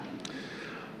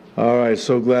All right,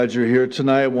 so glad you're here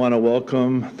tonight. I want to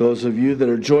welcome those of you that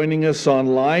are joining us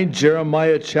online.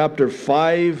 Jeremiah chapter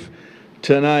 5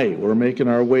 tonight. We're making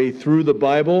our way through the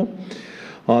Bible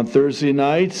on Thursday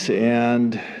nights,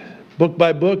 and book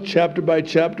by book, chapter by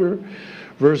chapter,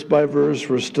 verse by verse.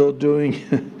 We're still doing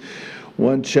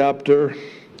one chapter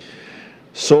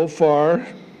so far.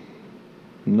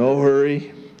 No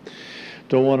hurry.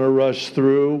 Don't want to rush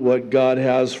through what God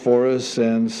has for us,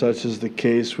 and such is the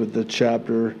case with the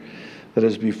chapter that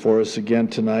is before us again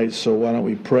tonight. So why don't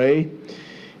we pray,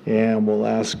 and we'll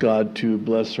ask God to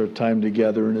bless our time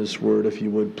together in His Word. If you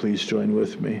would, please join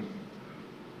with me.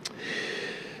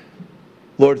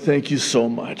 Lord, thank you so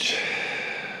much.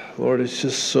 Lord, it's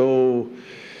just so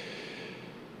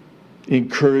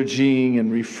encouraging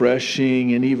and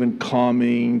refreshing and even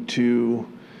calming to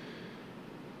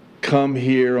come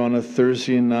here on a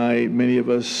Thursday night. Many of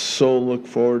us so look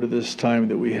forward to this time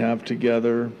that we have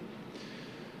together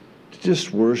to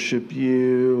just worship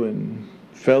you and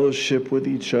fellowship with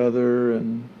each other.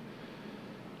 And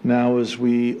now as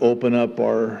we open up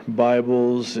our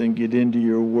Bibles and get into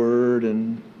your word,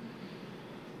 and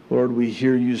Lord, we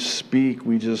hear you speak.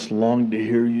 We just long to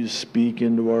hear you speak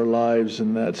into our lives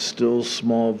in that still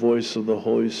small voice of the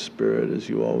Holy Spirit, as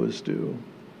you always do.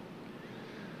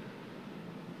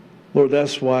 Lord,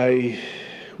 that's why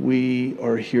we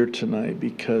are here tonight,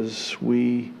 because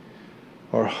we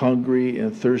are hungry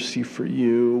and thirsty for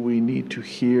you. We need to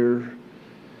hear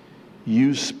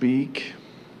you speak.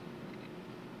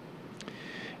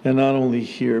 And not only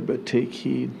hear, but take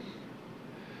heed.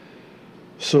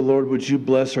 So, Lord, would you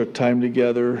bless our time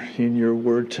together in your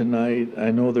word tonight?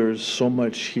 I know there's so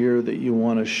much here that you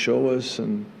want to show us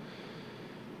and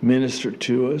minister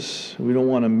to us. We don't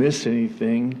want to miss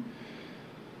anything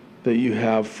that you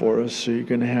have for us, so you're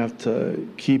going to have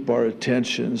to keep our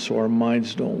attention so our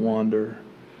minds don't wander.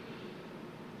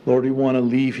 Lord, we want to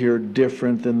leave here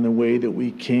different than the way that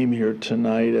we came here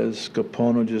tonight, as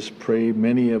Capono just prayed.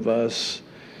 Many of us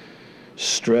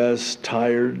stressed,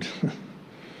 tired,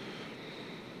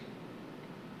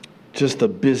 just the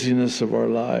busyness of our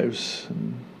lives.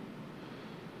 And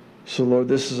so, Lord,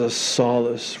 this is a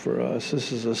solace for us.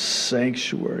 This is a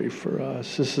sanctuary for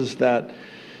us. This is that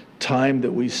time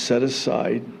that we set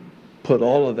aside, put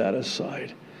all of that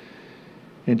aside,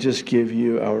 and just give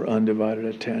you our undivided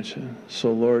attention.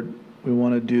 So, Lord, we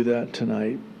want to do that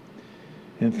tonight.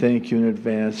 And thank you in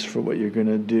advance for what you're going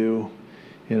to do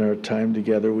in our time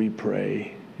together, we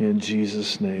pray. In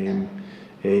Jesus' name,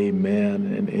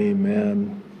 amen and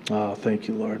amen. Thank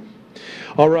you, Lord.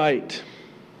 All right.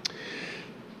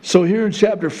 So here in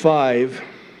chapter 5,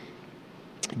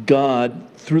 God,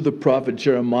 through the prophet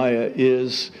Jeremiah,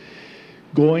 is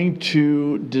going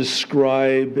to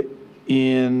describe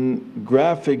in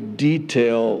graphic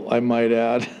detail, I might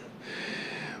add,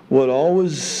 what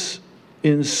always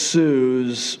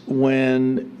ensues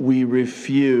when we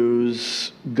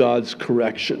refuse God's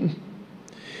correction.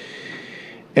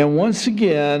 And once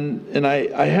again, and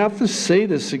I have to say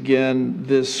this again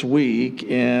this week,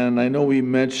 and I know we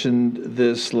mentioned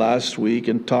this last week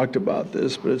and talked about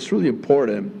this, but it's really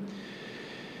important,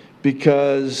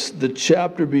 because the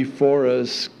chapter before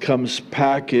us comes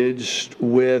packaged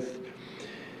with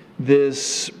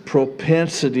this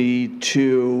propensity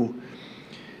to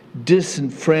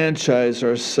disenfranchise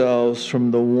ourselves from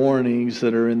the warnings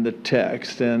that are in the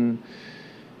text. And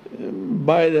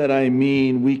by that I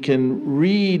mean we can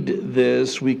read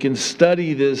this, we can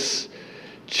study this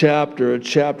chapter, a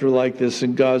chapter like this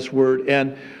in God's Word,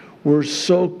 and we're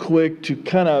so quick to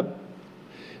kind of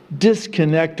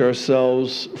disconnect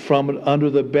ourselves from it under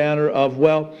the banner of,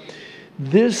 well,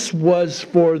 this was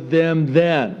for them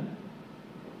then,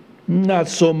 not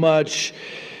so much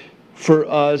for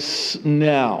us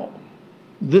now.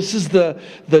 This is the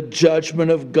judgment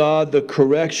of God, the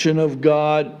correction of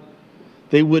God.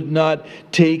 They would not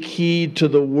take heed to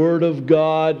the word of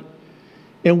God,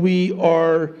 and we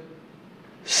are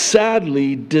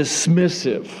sadly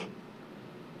dismissive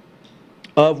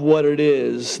of what it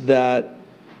is that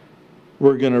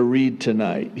we're going to read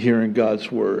tonight here in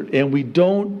God's Word. And we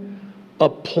don't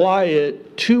apply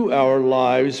it to our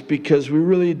lives because we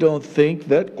really don't think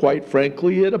that, quite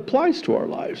frankly, it applies to our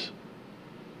lives.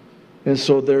 And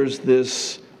so there's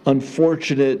this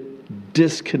unfortunate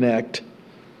disconnect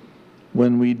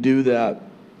when we do that.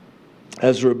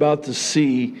 As we're about to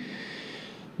see,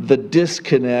 the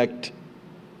disconnect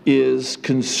is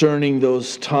concerning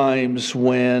those times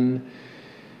when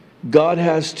God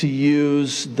has to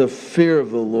use the fear of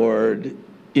the Lord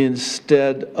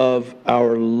instead of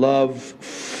our love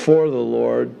for the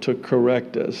Lord to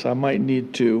correct us. I might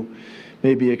need to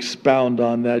maybe expound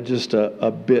on that just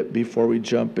a bit before we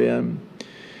jump in.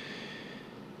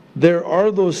 There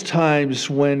are those times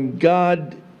when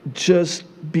God, just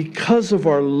because of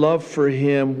our love for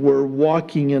Him, we're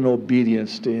walking in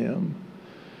obedience to Him.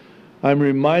 I'm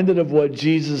reminded of what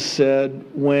Jesus said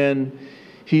when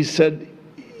He said,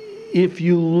 if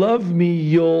you love me,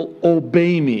 you'll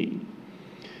obey me.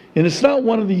 And it's not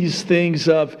one of these things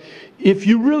of, if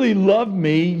you really love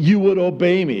me, you would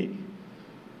obey me.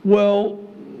 Well,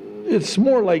 it's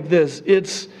more like this.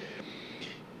 It's,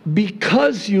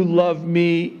 because you love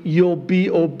me, you'll be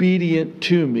obedient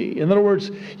to me. In other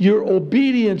words, your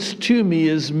obedience to me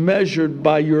is measured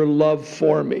by your love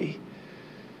for me.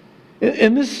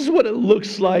 And this is what it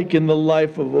looks like in the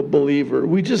life of a believer.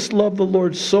 We just love the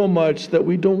Lord so much that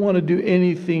we don't want to do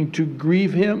anything to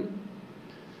grieve Him.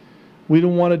 We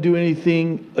don't want to do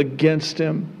anything against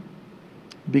Him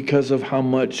because of how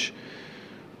much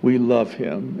we love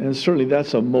Him. And certainly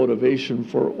that's a motivation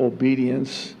for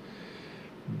obedience.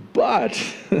 But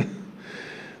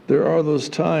there are those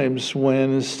times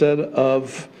when instead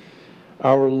of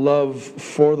our love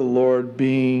for the Lord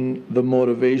being the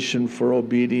motivation for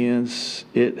obedience,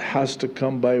 it has to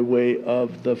come by way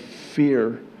of the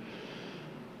fear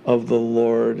of the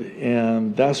Lord.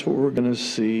 And that's what we're going to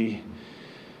see,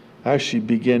 actually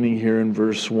beginning here in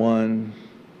verse 1.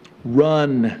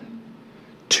 Run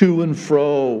to and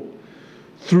fro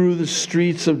through the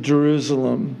streets of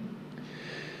Jerusalem.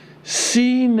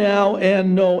 See now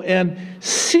and know, and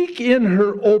seek in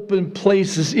her open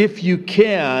places, if you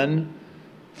can,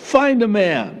 find a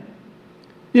man.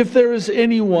 If there is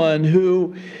anyone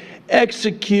who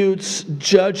executes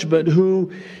judgment,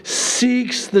 who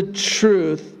seeks the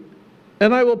truth,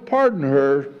 and I will pardon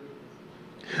her,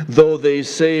 though they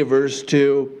say, verse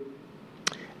 2,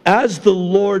 as the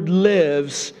Lord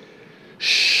lives,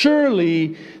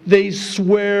 surely they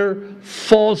swear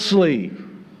falsely.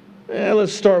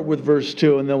 Let's start with verse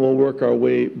 2 and then we'll work our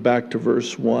way back to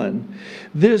verse 1.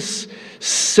 This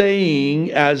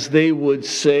saying, as they would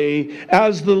say,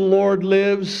 as the Lord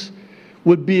lives,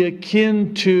 would be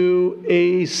akin to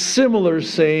a similar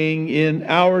saying in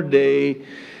our day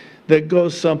that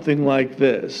goes something like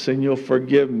this. And you'll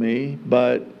forgive me,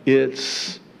 but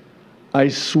it's, I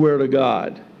swear to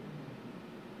God.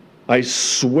 I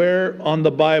swear on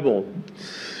the Bible.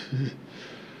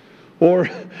 Or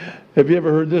have you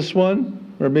ever heard this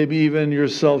one? Or maybe even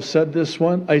yourself said this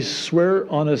one? I swear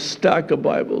on a stack of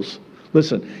Bibles.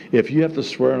 Listen, if you have to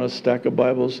swear on a stack of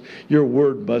Bibles, your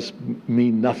word must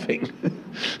mean nothing.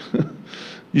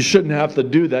 You shouldn't have to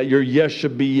do that. Your yes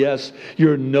should be yes.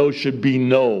 Your no should be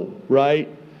no, right?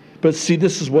 But see,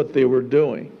 this is what they were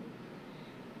doing.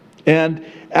 And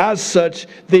as such,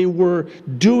 they were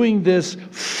doing this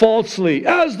falsely.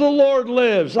 As the Lord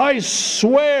lives, I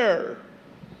swear.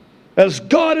 As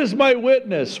God is my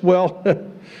witness. Well,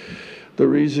 the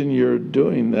reason you're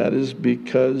doing that is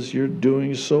because you're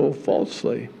doing so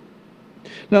falsely.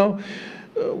 Now,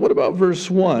 what about verse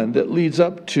 1 that leads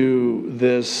up to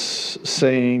this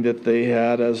saying that they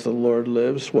had, as the Lord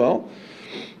lives? Well,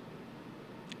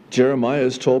 Jeremiah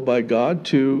is told by God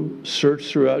to search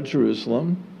throughout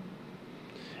Jerusalem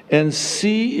and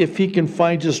see if he can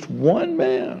find just one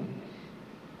man,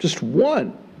 just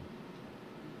one,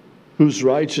 who's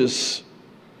righteous,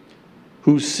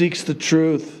 who seeks the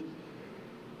truth,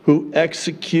 who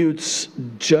executes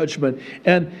judgment.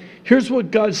 And here's what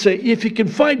God said, if you can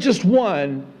find just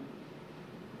one,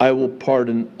 I will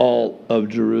pardon all of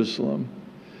Jerusalem.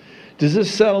 Does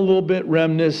this sound a little bit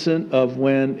reminiscent of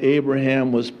when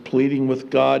Abraham was pleading with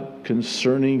God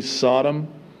concerning Sodom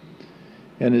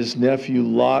and his nephew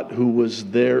Lot, who was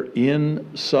there in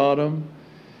Sodom?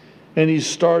 And he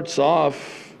starts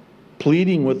off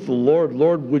pleading with the Lord,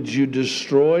 Lord, would you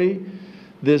destroy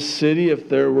this city if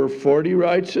there were 40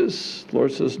 righteous? The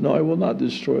Lord says, no, I will not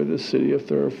destroy this city if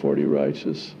there are 40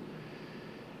 righteous.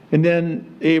 And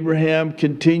then Abraham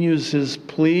continues his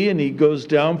plea, and he goes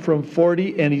down from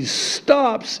 40, and he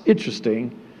stops,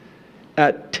 interesting,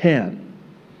 at 10.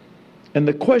 And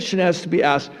the question has to be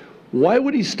asked, why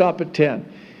would he stop at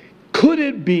 10? Could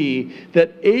it be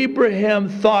that Abraham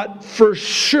thought for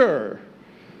sure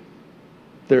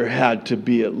there had to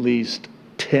be at least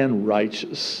 10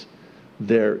 righteous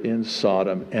there in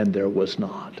Sodom, and there was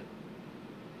not?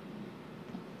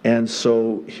 And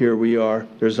so here we are.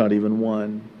 There's not even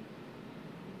one.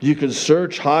 You can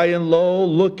search high and low,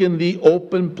 look in the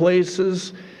open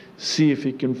places, see if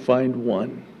you can find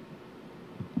one.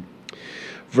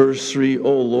 Verse 3,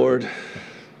 O Lord,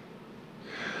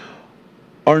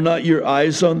 are not your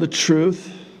eyes on the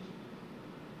truth?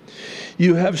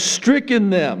 You have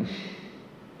stricken them,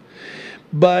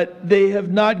 but they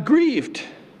have not grieved.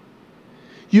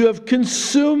 You have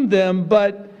consumed them,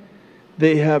 but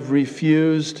they have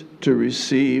refused to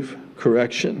receive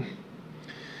correction.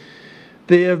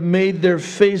 They have made their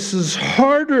faces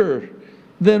harder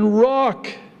than rock.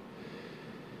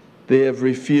 They have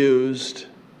refused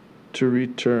to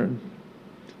return.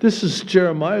 This is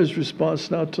Jeremiah's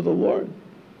response now to the Lord.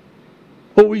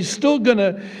 But he's still going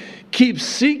to keep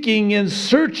seeking and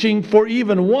searching for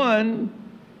even one,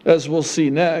 as we'll see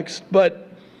next. But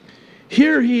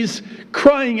here he's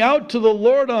crying out to the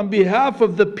Lord on behalf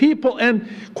of the people, and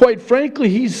quite frankly,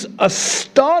 he's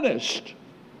astonished.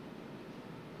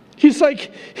 He's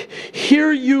like,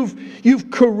 here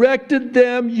you've corrected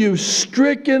them, you've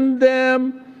stricken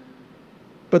them,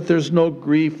 but there's no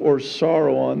grief or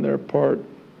sorrow on their part.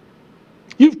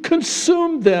 You've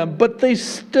consumed them, but they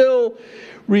still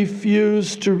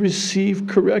refuse to receive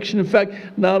correction. In fact,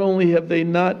 not only have they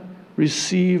not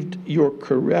received your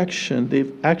correction,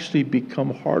 they've actually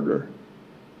become harder.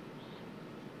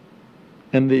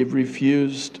 And they've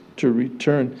refused to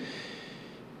return.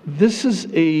 This is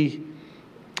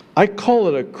I call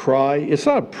it a cry. It's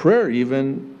not a prayer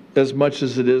even as much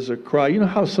as it is a cry. You know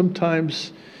how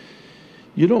sometimes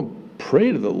you don't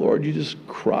pray to the Lord, you just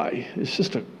cry. It's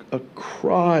just a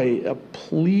cry, a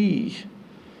plea.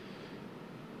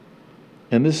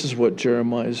 And this is what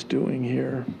Jeremiah is doing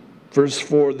here. Verse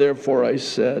 4, therefore I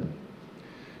said,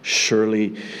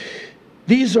 surely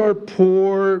these are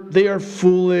poor, they are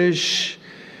foolish,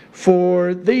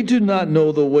 for they do not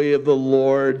know the way of the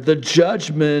Lord, the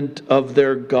judgment of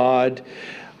their God.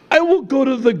 I will go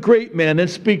to the great men and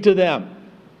speak to them,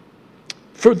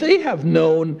 for they have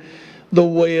known the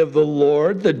way of the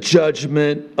Lord, the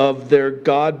judgment of their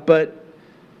God, but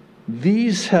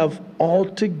these have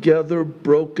altogether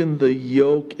broken the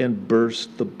yoke and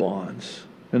burst the bonds.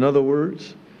 In other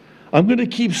words, I'm going to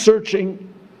keep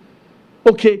searching.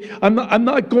 Okay, I'm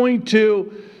not going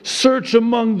to search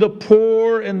among the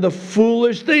poor and the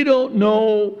foolish. They don't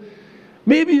know.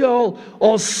 Maybe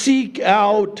I'll seek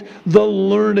out the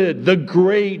learned, the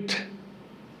great.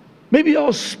 Maybe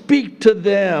I'll speak to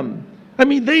them. I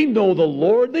mean, they know the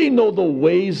Lord. They know the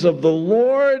ways of the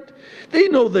Lord. They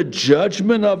know the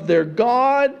judgment of their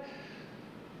God.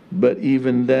 But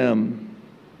even them,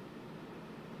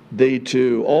 they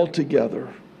too, altogether,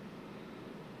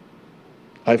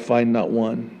 I find not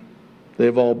one.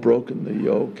 They've all broken the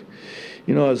yoke.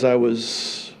 You know, as I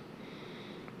was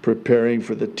preparing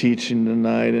for the teaching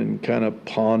tonight and kind of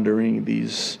pondering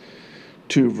these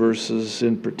two verses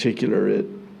in particular, it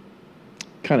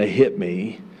kind of hit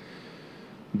me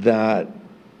that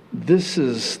this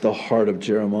is the heart of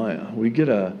Jeremiah. We get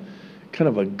a kind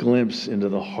of a glimpse into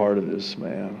the heart of this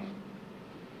man.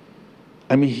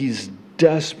 I mean, he's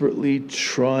desperately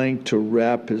trying to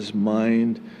wrap his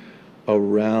mind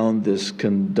around this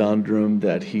conundrum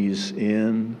that he's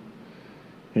in,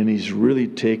 and he's really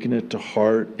taking it to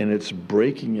heart, and it's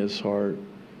breaking his heart.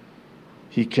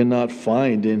 He cannot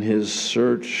find in his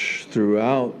search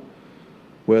throughout,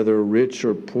 whether rich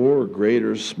or poor, great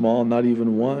or small, not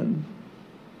even one.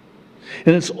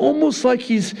 And it's almost like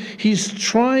he's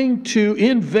trying to,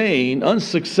 in vain,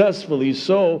 unsuccessfully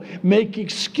so, make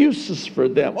excuses for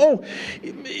them. Oh,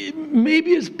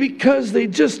 maybe it's because they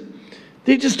just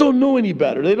don't know any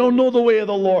better. They don't know the way of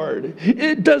the Lord.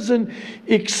 It doesn't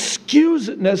excuse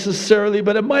it necessarily,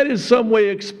 but it might in some way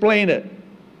explain it.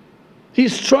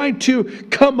 He's trying to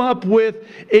come up with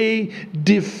a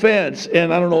defense.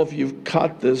 And I don't know if you've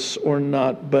caught this or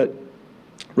not, but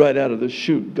right out of the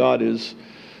chute, God is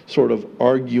sort of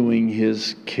arguing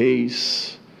his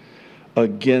case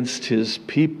against his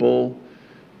people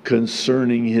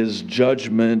concerning his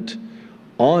judgment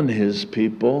on his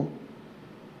people.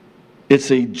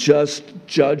 It's a just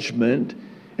judgment,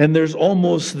 and there's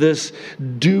almost this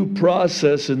due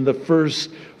process in the first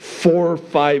 4 or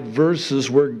 5 verses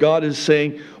where God is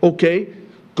saying, okay,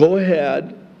 go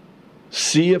ahead,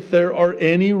 see if there are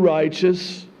any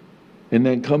righteous, and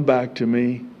then come back to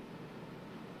me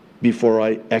before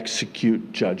I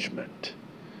execute judgment.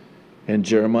 And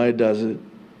Jeremiah does it,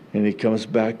 and he comes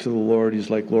back to the Lord. He's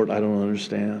like, Lord, I don't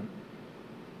understand.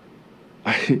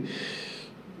 I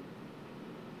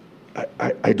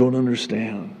don't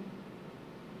understand.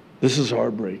 This is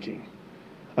heartbreaking.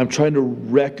 I'm trying to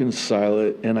reconcile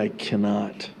it, and I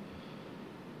cannot.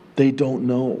 They don't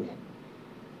know.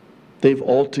 They've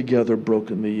altogether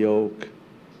broken the yoke.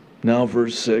 Now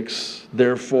verse 6,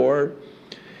 therefore,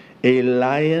 a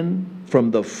lion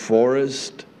from the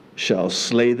forest shall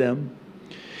slay them.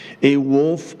 A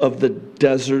wolf of the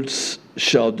deserts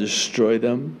shall destroy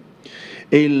them.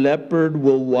 A leopard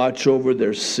will watch over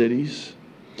their cities.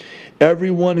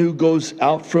 Everyone who goes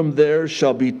out from there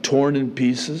shall be torn in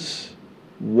pieces.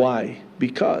 Why?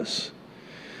 Because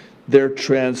their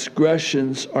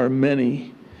transgressions are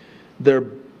many, their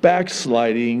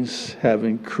backslidings have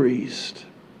increased.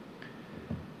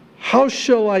 How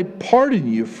shall I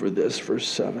pardon you for this? Verse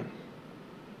 7.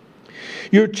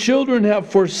 Your children have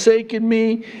forsaken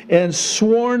me and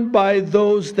sworn by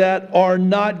those that are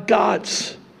not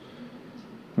gods.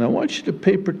 And I want you to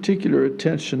pay particular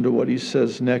attention to what he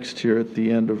says next here at the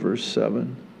end of verse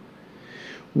 7.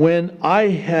 When I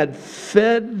had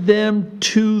fed them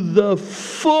to the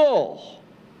full,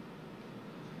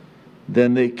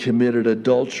 then they committed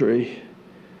adultery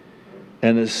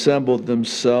and assembled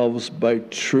themselves by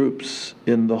troops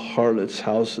in the harlots'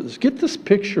 houses. Get this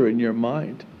picture in your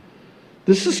mind.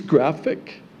 This is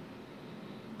graphic.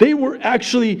 They were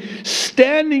actually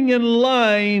standing in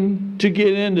line to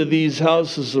get into these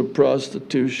houses of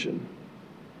prostitution.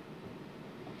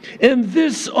 And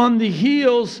this on the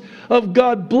heels of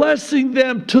God blessing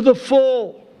them to the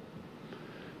full,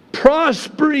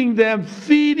 prospering them,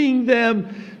 feeding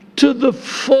them to the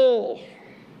full.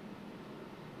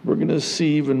 We're going to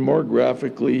see even more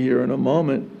graphically here in a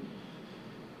moment.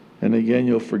 And again,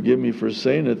 you'll forgive me for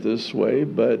saying it this way,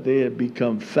 but they had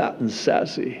become fat and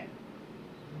sassy.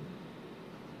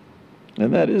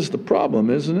 And that is the problem,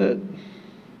 isn't it?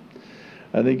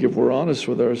 I think if we're honest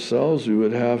with ourselves, we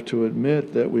would have to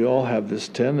admit that we all have this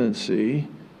tendency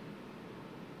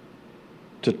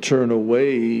to turn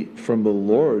away from the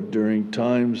Lord during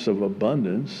times of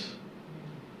abundance.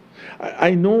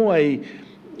 I know I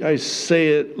say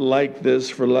it like this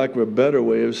for lack of a better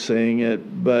way of saying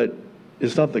it, but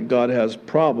it's not that God has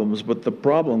problems, but the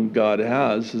problem God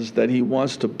has is that he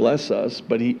wants to bless us,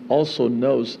 but he also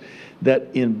knows that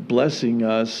in blessing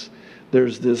us,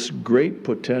 there's this great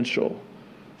potential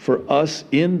for us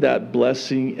in that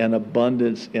blessing and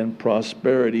abundance and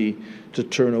prosperity to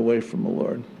turn away from the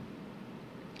Lord.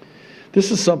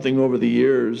 This is something over the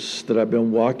years that I've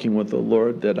been walking with the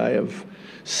Lord that I have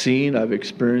seen. I've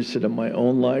experienced it in my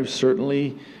own life,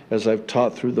 certainly, as I've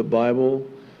taught through the Bible.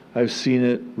 I've seen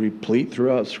it replete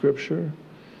throughout Scripture,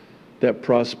 that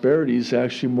prosperity is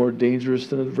actually more dangerous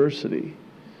than adversity.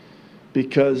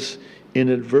 Because in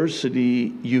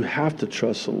adversity, you have to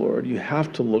trust the Lord. You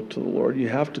have to look to the Lord. You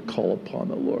have to call upon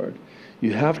the Lord.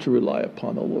 You have to rely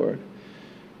upon the Lord.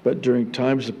 But during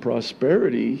times of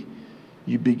prosperity,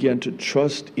 you begin to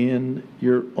trust in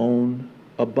your own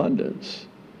abundance,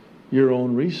 your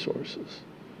own resources.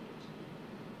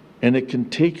 And it can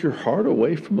take your heart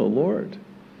away from the Lord.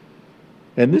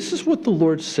 And this is what the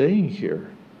Lord's saying here.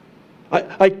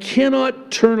 I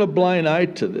cannot turn a blind eye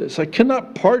to this. I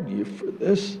cannot pardon you for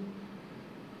this.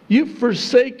 You've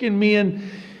forsaken me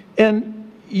and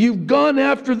you've gone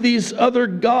after these other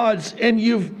gods and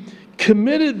you've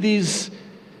committed these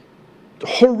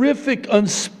horrific,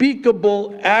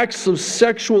 unspeakable acts of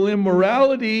sexual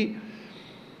immorality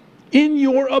in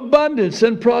your abundance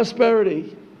and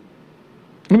prosperity.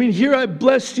 I mean, here I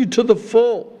blessed you to the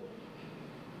full.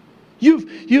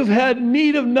 You've had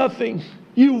need of nothing.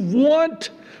 You want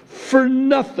for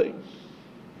nothing.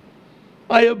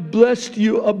 I have blessed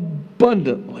you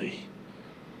abundantly.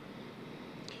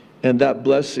 And that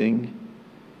blessing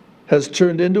has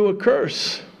turned into a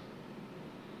curse.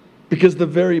 Because the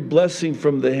very blessing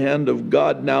from the hand of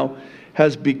God now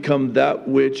has become that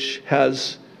which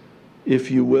has,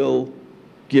 if you will,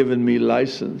 given me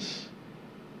license.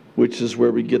 Which is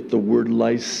where we get the word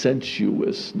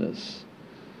licentiousness.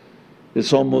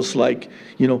 It's almost like,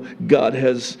 God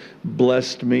has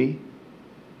blessed me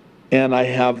and I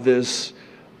have this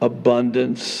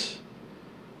abundance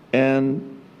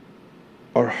and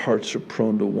our hearts are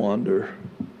prone to wander.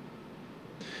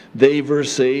 They,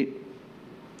 verse 8,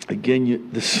 again,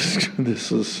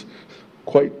 this is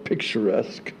quite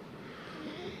picturesque.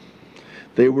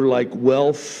 They were like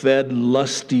well-fed,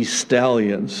 lusty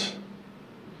stallions.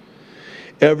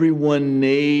 Everyone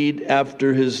neighed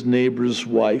after his neighbor's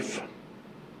wife.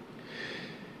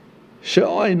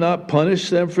 Shall I not punish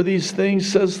them for these things,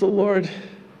 says the Lord?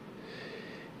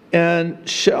 And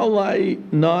shall I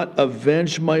not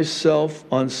avenge myself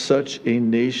on such a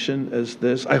nation as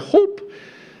this? I hope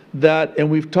that,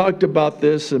 and we've talked about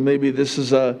this, and maybe this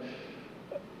is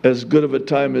as good of a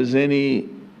time as any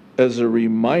as a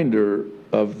reminder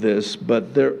of this,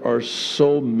 but there are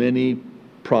so many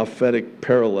prophetic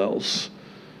parallels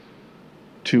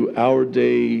to our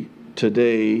day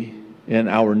today and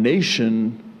our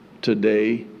nation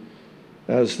today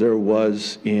as there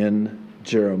was in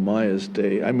Jeremiah's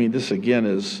day. I mean, this again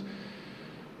is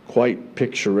quite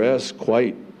picturesque,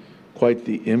 quite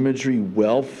the imagery,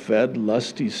 well-fed,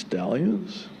 lusty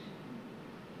stallions.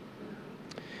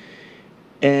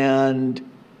 And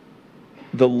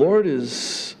the Lord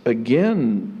is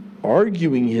again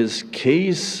arguing his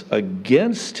case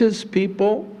against his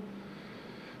people,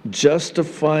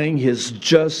 justifying his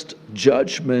just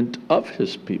judgment of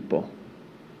his people.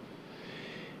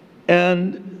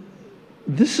 And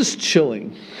this is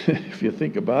chilling, if you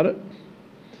think about it,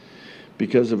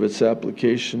 because of its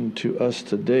application to us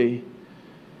today.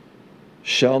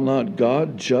 Shall not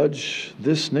God judge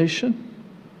this nation?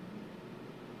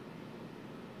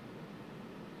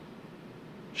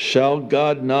 Shall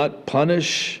God not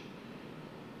punish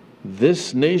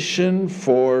this nation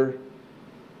for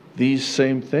these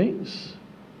same things?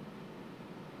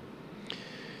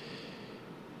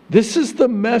 This is the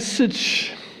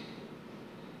message.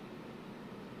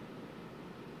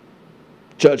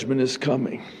 Judgment is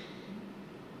coming.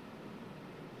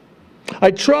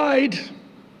 I tried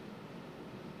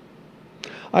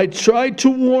to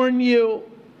warn you.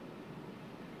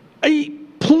 I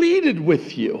pleaded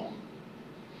with you.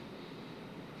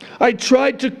 I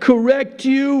tried to correct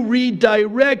you,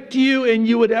 redirect you, and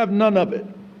you would have none of it.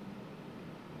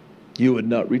 You would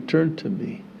not return to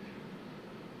me.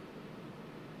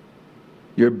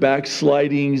 Your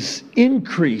backslidings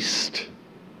increased.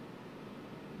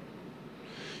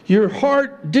 Your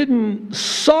heart didn't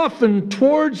soften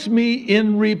towards me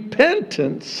in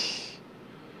repentance.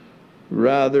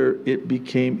 Rather, it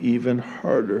became even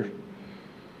harder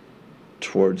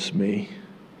towards me.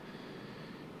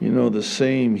 You know, the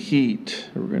same heat,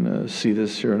 we're going to see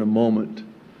this here in a moment.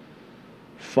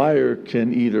 Fire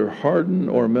can either harden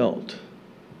or melt.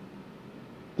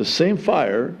 The same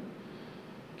fire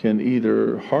can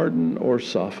either harden or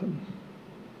soften.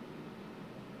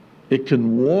 It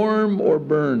can warm or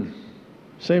burn.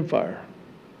 Same fire.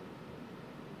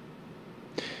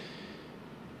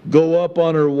 Go up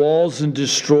on her walls and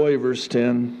destroy, verse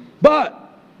 10. But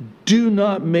do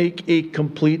not make a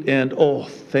complete end. Oh,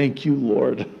 thank you,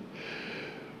 Lord,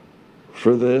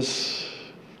 for this.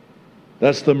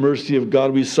 That's the mercy of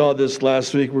God. We saw this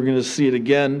last week. We're going to see it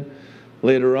again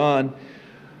later on.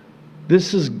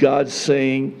 This is God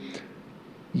saying,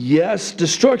 yes,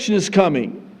 destruction is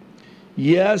coming.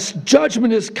 Yes,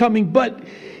 judgment is coming, but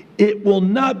it will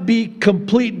not be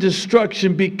complete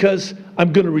destruction because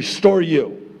I'm going to restore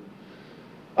you.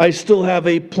 I still have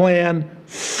a plan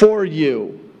for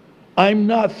you. I'm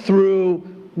not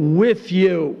through with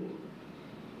you.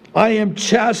 I am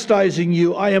chastising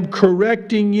you. I am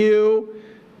correcting you,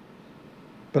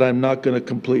 but I'm not going to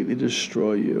completely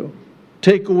destroy you.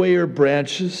 Take away your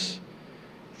branches,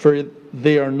 for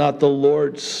they are not the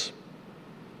Lord's.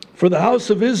 For the house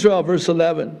of Israel, verse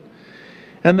 11,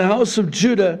 and the house of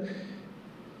Judah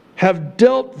have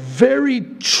dealt very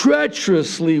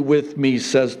treacherously with me,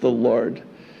 says the Lord.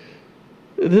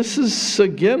 This is,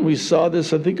 again, we saw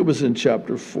this, I think it was in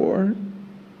chapter 4.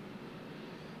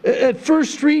 At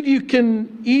first read, you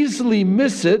can easily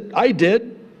miss it. I did.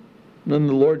 And then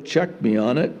the Lord checked me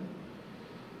on it.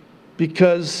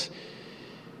 Because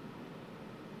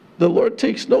the Lord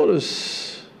takes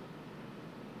notice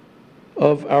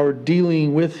of our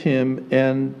dealing with him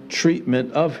and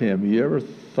treatment of him. You ever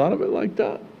thought of it like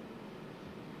that?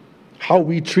 How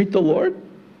we treat the Lord?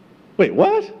 Wait,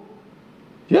 what?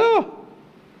 Yeah.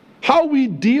 How we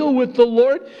deal with the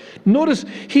Lord. Notice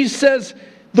he says,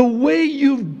 the way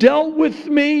you've dealt with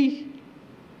me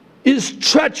is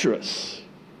treacherous.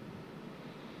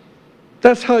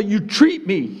 That's how you treat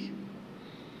me.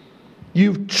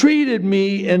 You've treated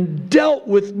me and dealt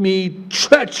with me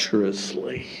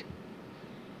treacherously.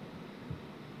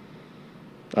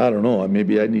 I don't know,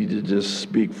 maybe I need to just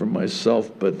speak for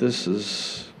myself, but this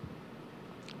is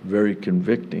very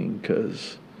convicting,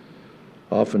 because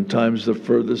oftentimes the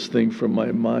furthest thing from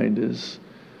my mind is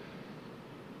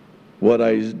what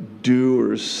I do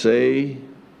or say,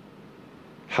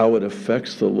 how it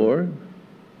affects the Lord,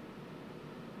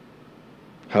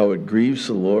 how it grieves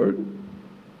the Lord.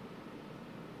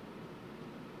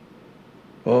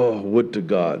 Oh, would to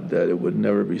God that it would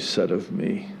never be said of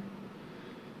me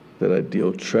that I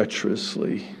deal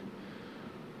treacherously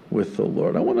with the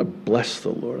Lord. I want to bless the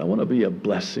Lord. I want to be a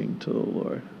blessing to the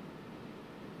Lord.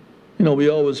 You know, we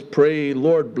always pray,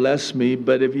 Lord, bless me,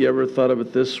 but have you ever thought of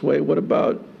it this way? What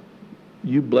about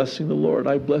you blessing the Lord?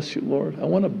 I bless you, Lord. I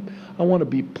want to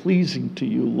be pleasing to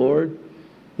you, Lord,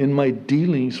 in my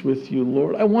dealings with you,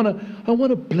 Lord. I want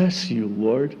to bless you,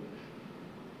 Lord.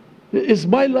 Is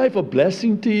my life a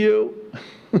blessing to you?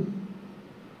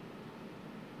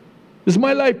 Is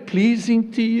my life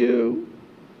pleasing to you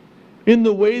in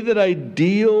the way that I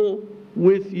deal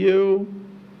with you?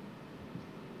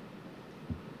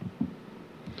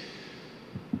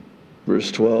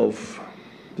 Verse 12,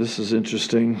 this is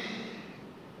interesting.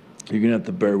 You're going to have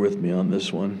to bear with me on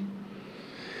this one.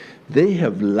 They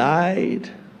have lied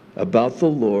about the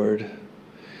Lord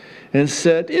and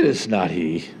said, "It is not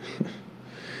he.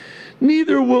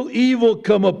 Neither will evil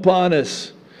come upon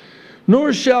us,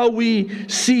 nor shall we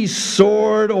see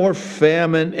sword or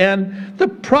famine, and the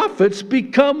prophets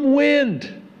become wind.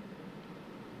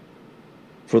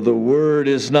 For the word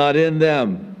is not in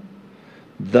them.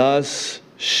 Thus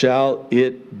shall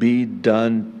it be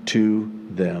done to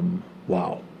them."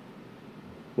 Wow.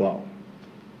 Wow.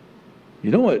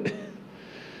 You know what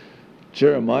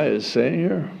Jeremiah is saying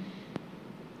here?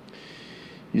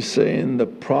 He's saying the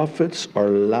prophets are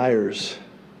liars.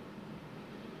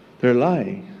 They're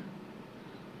lying.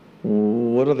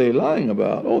 What are they lying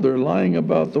about? Oh, they're lying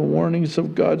about the warnings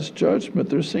of God's judgment.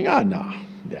 They're saying, no.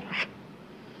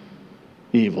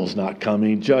 Evil's not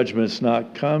coming. Judgment's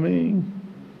not coming.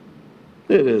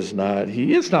 It is not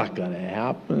he. It's not going to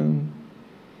happen.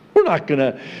 We're not going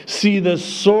to see the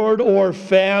sword or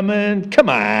famine. Come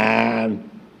on.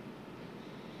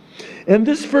 And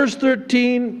this verse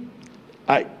 13,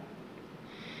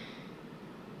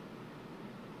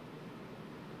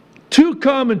 two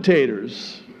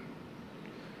commentators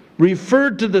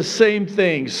referred to the same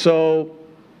thing. So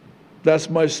that's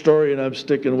my story, and I'm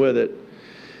sticking with it.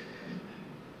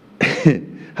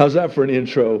 How's that for an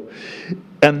intro?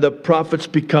 And the prophets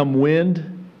become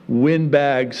wind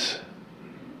bags.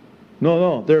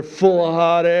 No, they're full of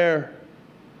hot air.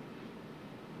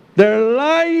 They're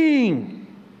lying.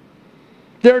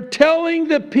 They're telling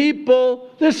the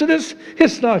people, listen,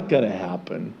 it's not going to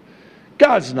happen.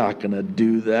 God's not going to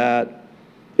do that.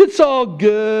 It's all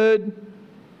good.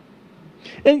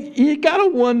 And you got to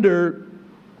wonder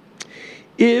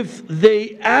if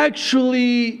they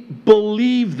actually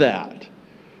believe that.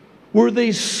 Were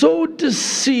they so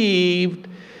deceived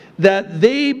that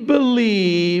they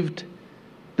believed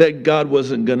that God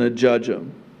wasn't going to judge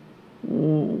them?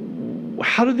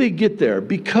 How did they get there?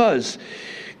 Because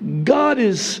God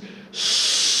is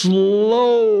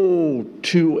slow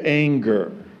to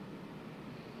anger.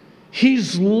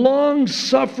 He's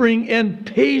long-suffering and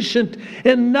patient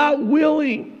and not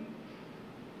willing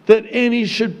that any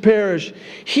should perish.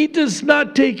 He does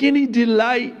not take any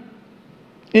delight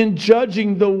in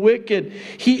judging the wicked.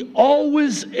 He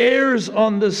always errs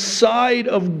on the side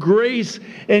of grace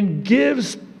and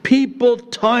gives people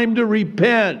time to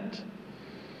repent.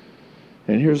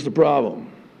 And here's the problem.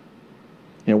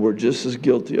 And we're just as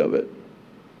guilty of it.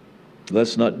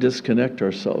 Let's not disconnect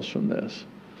ourselves from this.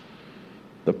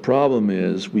 The problem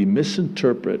is we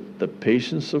misinterpret the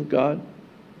patience of God,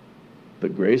 the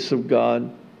grace of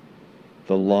God,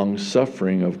 the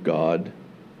long-suffering of God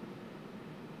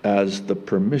as the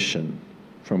permission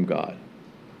from God.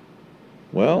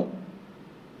 Well,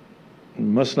 it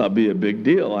must not be a big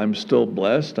deal. I'm still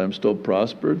blessed. I'm still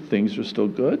prospered. Things are still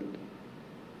good.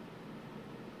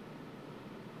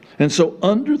 And so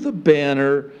under the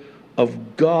banner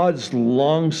of God's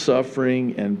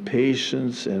long-suffering and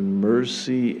patience and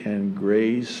mercy and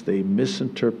grace, they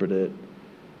misinterpret it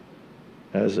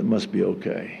as it must be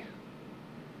okay.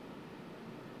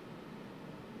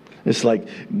 It's like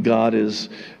God is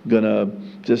going to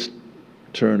just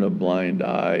turn a blind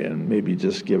eye and maybe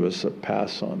just give us a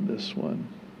pass on this one.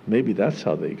 Maybe that's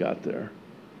how they got there.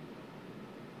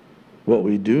 What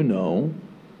we do know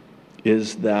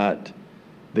is that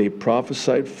they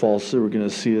prophesied falsely. We're going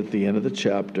to see it at the end of the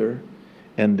chapter.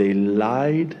 And they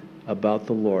lied about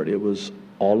the Lord. It was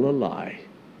all a lie.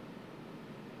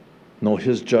 No,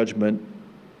 his judgment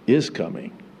is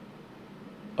coming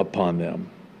upon them.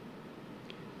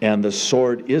 And the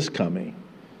sword is coming.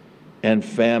 And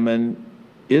famine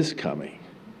is coming.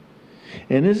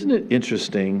 And isn't it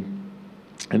interesting?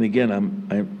 And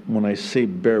again, when I say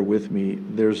bear with me,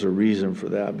 there's a reason for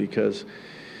that. Because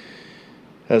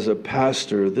as a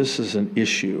pastor, this is an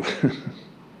issue.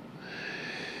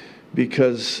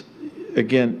 Because,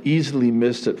 again, easily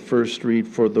missed at first read,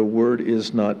 for the word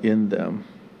is not in them.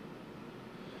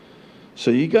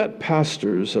 So you got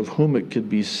pastors of whom it could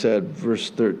be said, verse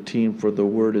 13, for the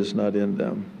word is not in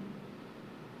them.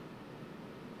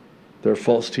 They're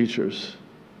false teachers.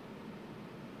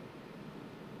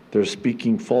 They're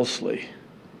speaking falsely.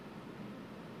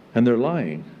 And they're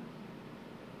lying.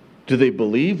 Do they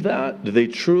believe that? Do they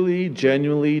truly,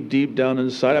 genuinely, deep down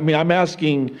inside? I mean, I'm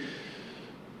asking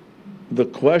the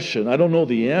question. I don't know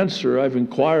the answer. I've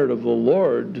inquired of the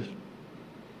Lord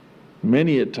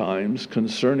many a times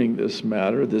concerning this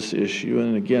matter, this issue.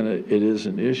 And again, it is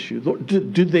an issue. Lord,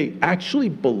 do they actually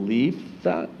believe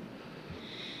that?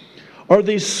 Are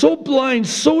they so blind,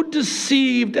 so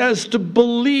deceived as to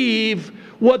believe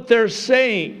what they're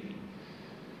saying?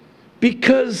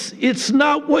 because it's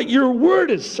not what your word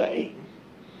is saying.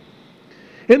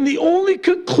 And the only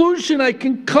conclusion I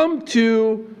can come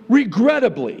to,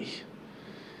 regrettably,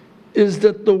 is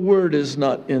that the word is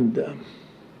not in them.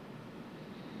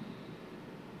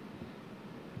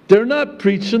 They're not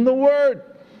preaching the word.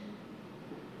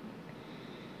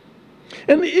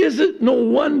 And is it no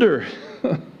wonder?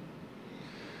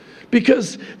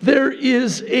 Because there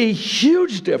is a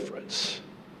huge difference.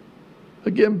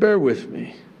 Again, bear with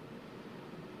me.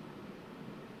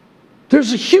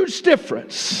 There's a huge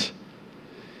difference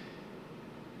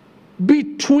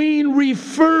between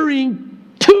referring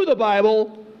to the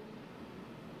Bible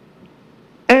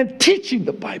and teaching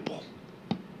the Bible.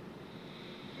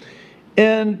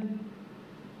 And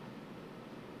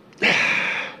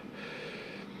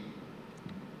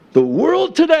the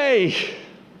world today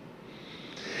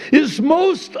is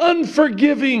most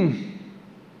unforgiving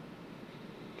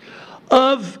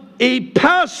of a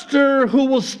pastor who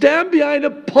will stand behind a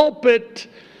pulpit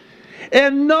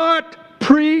and not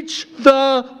preach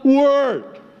the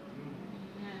word.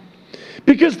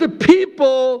 Because the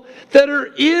people that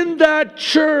are in that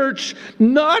church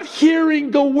not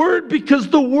hearing the word because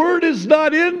the word is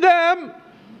not in them,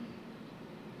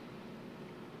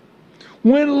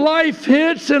 when life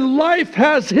hits, and life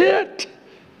has hit,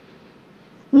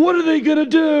 what are they going to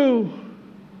do?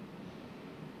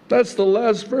 That's the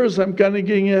last verse. I'm kind of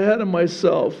getting ahead of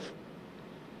myself.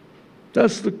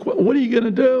 What are you going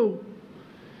to do?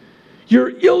 You're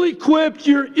ill-equipped,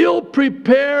 you're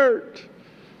ill-prepared.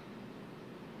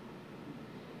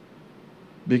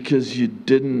 Because you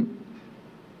didn't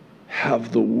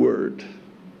have the word.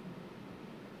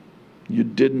 You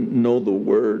didn't know the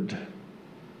word.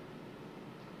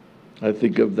 I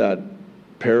think of that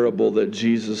parable that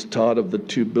Jesus taught of the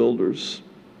two builders.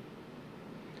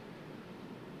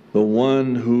 The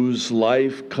one whose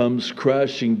life comes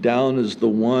crashing down is the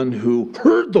one who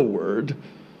heard the word,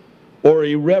 or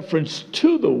a reference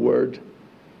to the word,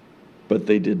 but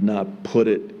they did not put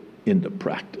it into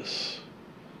practice.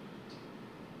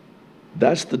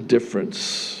 That's the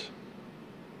difference.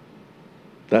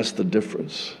 That's the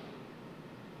difference.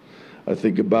 I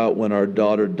think about when our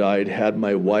daughter died. Had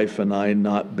my wife and I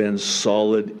not been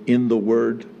solid in the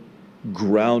Word,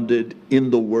 grounded in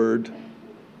the Word,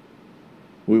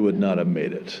 we would not have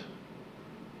made it.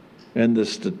 And the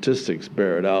statistics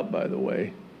bear it out, by the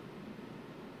way.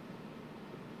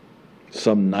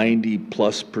 Some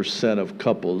 90+% of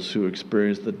couples who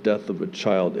experience the death of a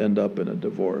child end up in a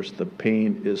divorce. The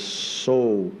pain is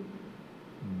so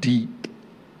deep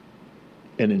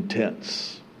and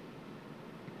intense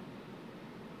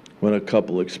when a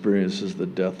couple experiences the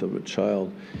death of a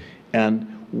child.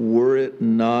 And were it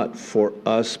not for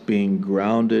us being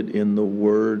grounded in the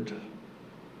Word,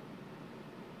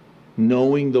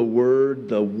 knowing the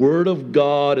Word of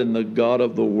God and the God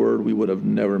of the Word, we would have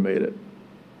never made it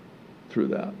through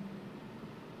that.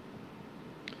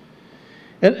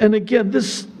 And again,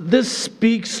 this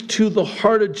speaks to the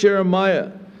heart of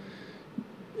Jeremiah,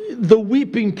 the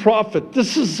weeping prophet.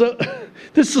 This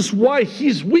is why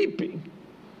he's weeping.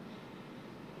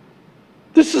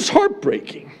 This is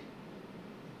heartbreaking.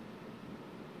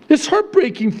 It's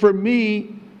heartbreaking for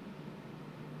me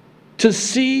to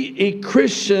see a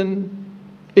Christian,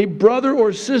 a brother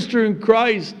or sister in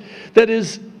Christ, that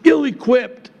is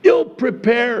ill-equipped,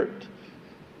 ill-prepared,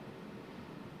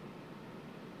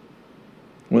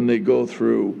 when they go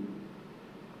through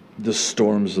the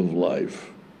storms of life.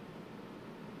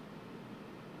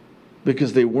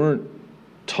 Because they weren't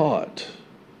taught.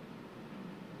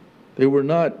 They were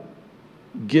not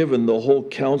given the whole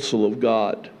counsel of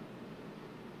God.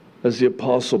 As the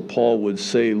Apostle Paul would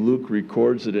say, Luke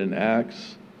records it in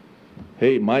Acts.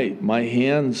 Hey, my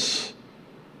hands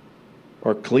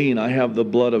are clean. I have the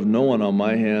blood of no one on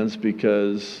my hands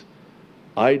because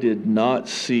I did not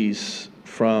cease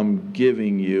from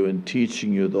giving you and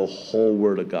teaching you the whole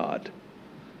Word of God.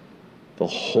 The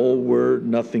whole Word,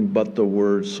 nothing but the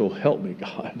Word, so help me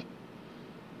God.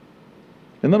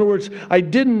 In other words, I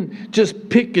didn't just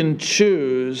pick and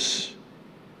choose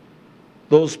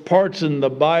those parts in the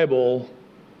Bible.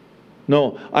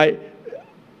 No,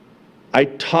 I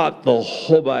taught the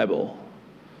whole Bible.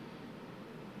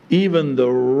 Even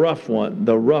the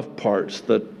rough parts,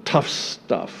 the tough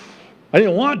stuff. I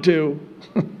didn't want to.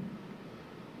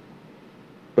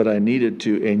 But I needed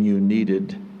to, and you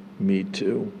needed me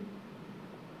to.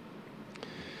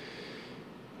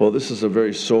 Well, this is a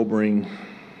very sobering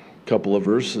couple of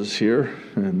verses here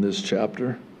in this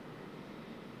chapter.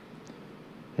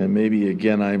 And maybe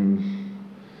again I'm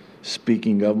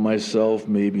speaking of myself,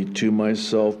 maybe to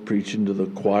myself, preaching to the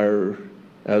choir,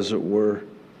 as it were.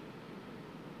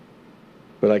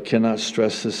 But I cannot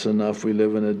stress this enough. We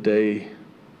live in a day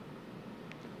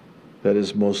that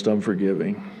is most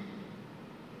unforgiving.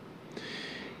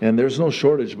 And there's no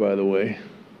shortage, by the way,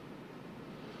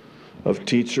 of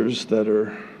teachers that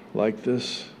are like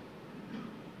this.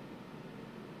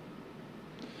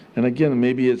 And again,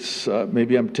 maybe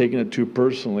I'm taking it too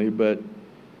personally, but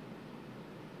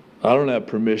I don't have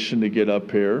permission to get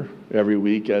up here every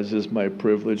week, as is my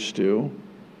privilege to,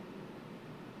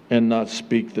 and not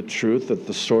speak the truth that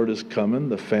the sword is coming,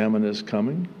 the famine is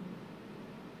coming,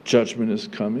 judgment is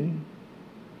coming.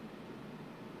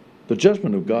 The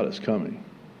judgment of God is coming.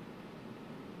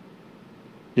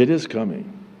 It is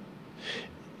coming.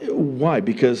 Why?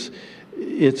 Because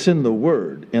it's in the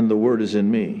Word, and the Word is in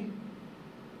me.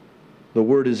 The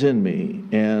Word is in me.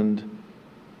 And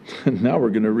now we're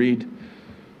going to read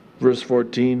verse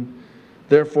 14.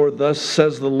 Therefore, thus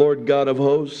says the Lord God of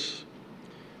hosts,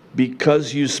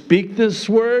 because you speak this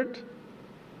word,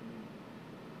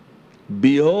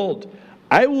 behold,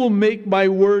 I will make my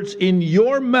words in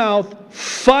your mouth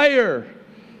fire,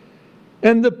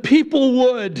 and the people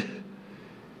wood,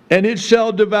 and it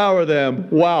shall devour them.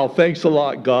 Wow, thanks a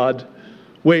lot, God.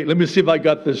 Wait, let me see if I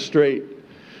got this straight.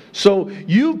 So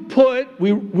you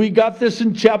we got this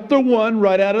in chapter 1,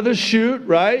 right out of the chute,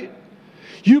 right?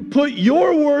 You put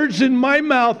your words in my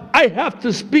mouth, I have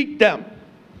to speak them.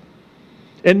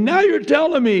 And now you're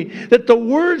telling me that the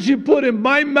words you put in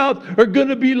my mouth are going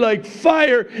to be like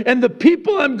fire, and the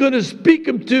people I'm going to speak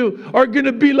them to are going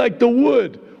to be like the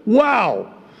wood.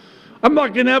 Wow. I'm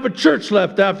not going to have a church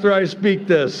left after I speak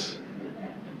this.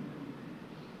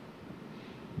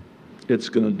 It's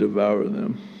going to devour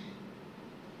them.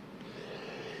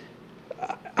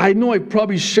 I know I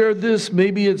probably shared this.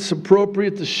 Maybe it's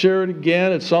appropriate to share it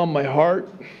again. It's on my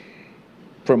heart.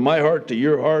 From my heart to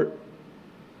your heart.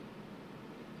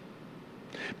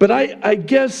 But I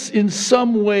guess in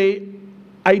some way,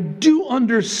 I do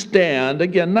understand,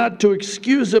 again, not to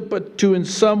excuse it, but to in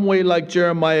some way, like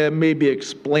Jeremiah, maybe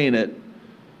explain it,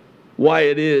 why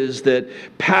it is that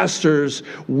pastors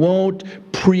won't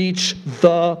preach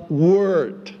the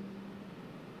word.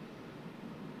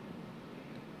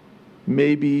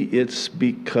 Maybe it's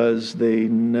because they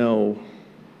know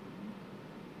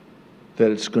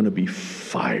that it's going to be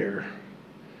fire,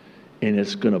 and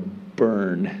it's going to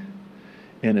burn,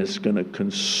 and it's going to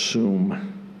consume,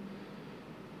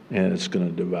 and it's going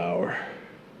to devour.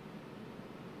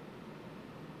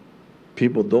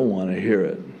 People don't want to hear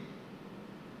it,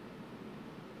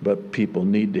 but people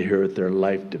need to hear it. Their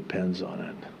life depends on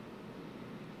it.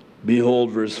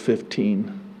 Behold, verse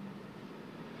 15.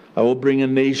 I will bring a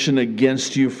nation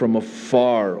against you from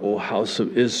afar, O house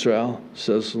of Israel,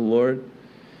 says the Lord.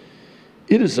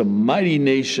 It is a mighty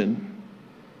nation.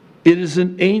 It is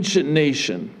an ancient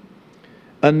nation.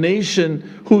 A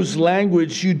nation whose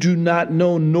language you do not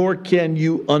know, nor can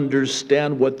you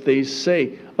understand what they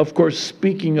say. Of course,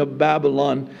 speaking of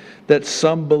Babylon, that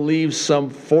some believe some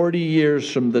 40 years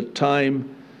from the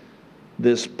time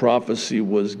this prophecy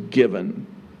was given,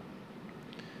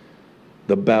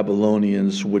 the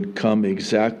Babylonians would come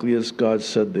exactly as God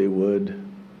said they would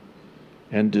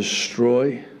and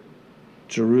destroy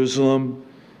Jerusalem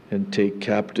and take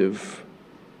captive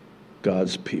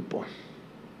God's people.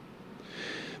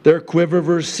 Their quiver,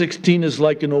 verse 16, is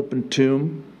like an open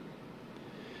tomb.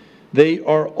 They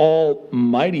are all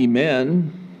mighty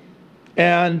men,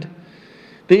 and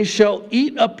they shall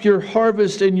eat up your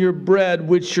harvest and your bread,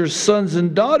 which your sons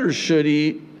and daughters should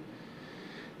eat.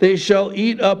 They shall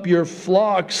eat up your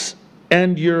flocks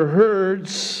and your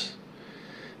herds.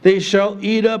 They shall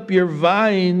eat up your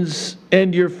vines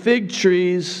and your fig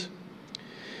trees.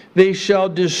 They shall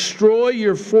destroy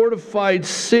your fortified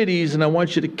cities, and I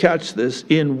want you to catch this,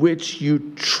 in which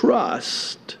you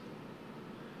trust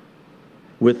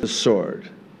with the sword.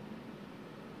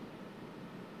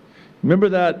 Remember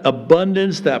that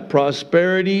abundance, that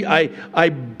prosperity? I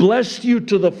blessed you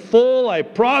to the full. I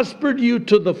prospered you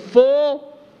to the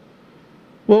full.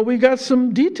 Well, we got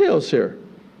some details here.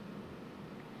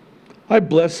 I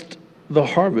blessed the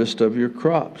harvest of your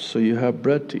crops, so you have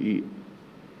bread to eat.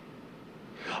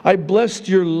 I blessed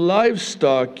your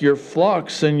livestock, your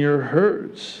flocks, and your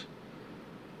herds.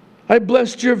 I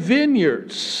blessed your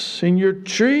vineyards and your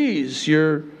trees,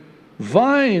 your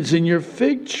vines and your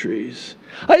fig trees.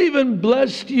 I even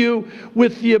blessed you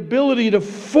with the ability to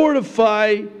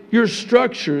fortify your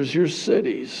structures, your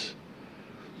cities.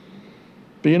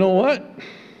 But you know what?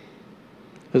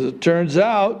 As it turns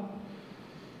out,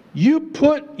 you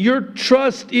put your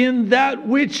trust in that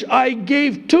which I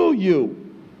gave to you.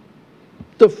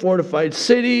 The fortified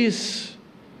cities,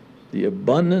 the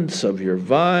abundance of your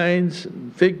vines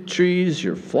and fig trees,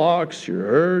 your flocks, your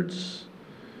herds,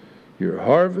 your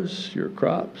harvests, your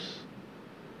crops.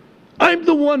 I'm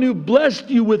the one who blessed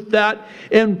you with that.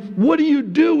 And what do you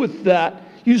do with that?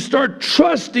 You start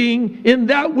trusting in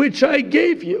that which I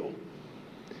gave you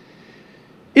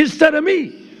instead of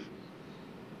me.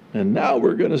 And now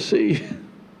we're going to see.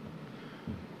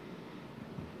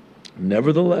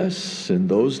 Nevertheless, in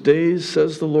those days,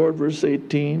 says the Lord, verse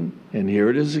 18, and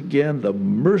here it is again, the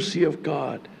mercy of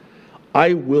God,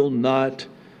 I will not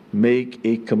make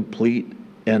a complete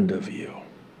end of you.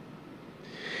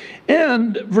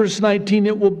 And verse 19,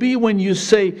 it will be when you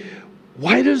say,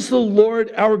 why does the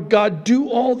Lord our God do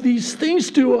all these things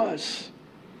to us?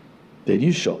 Then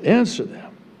you shall answer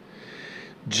them,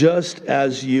 just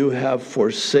as you have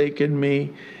forsaken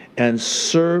me and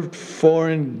served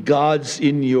foreign gods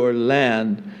in your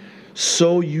land,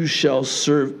 so you shall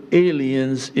serve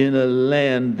aliens in a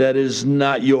land that is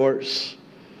not yours.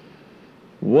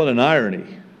 What an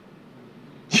irony.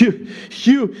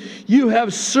 You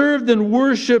have served and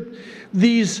worshiped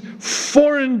these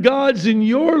foreign gods in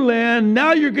your land.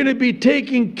 Now you're going to be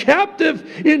taken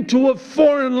captive into a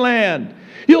foreign land.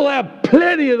 You'll have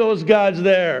plenty of those gods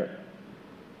there.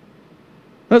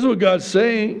 That's what God's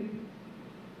saying.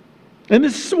 And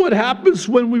this is what happens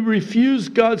when we refuse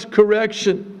God's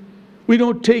correction. We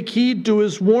don't take heed to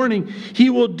His warning. He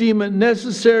will deem it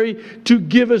necessary to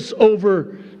give us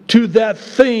over to that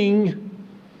thing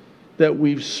that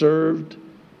we've served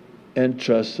and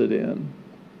trusted in.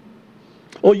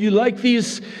 Oh, you like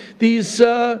these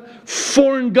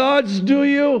foreign gods, do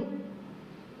you?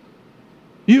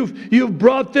 You've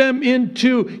brought them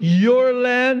into your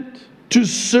land to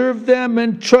serve them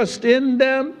and trust in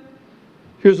them.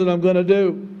 Here's what I'm going to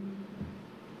do.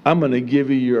 I'm going to give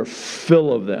you your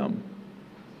fill of them.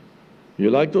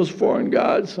 You like those foreign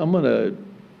gods? I'm going to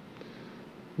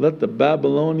let the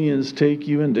Babylonians take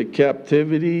you into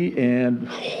captivity, and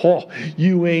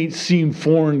you ain't seen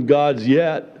foreign gods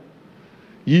yet.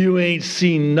 You ain't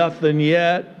seen nothing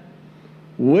yet.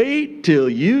 Wait till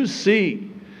you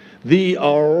see the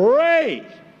array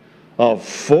of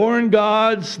foreign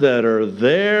gods that are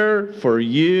there for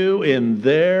you in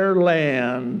their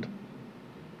land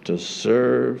to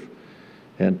serve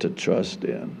and to trust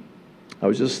in. I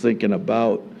was just thinking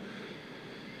about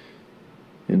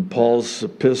in Paul's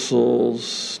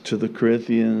epistles to the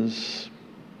Corinthians,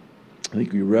 I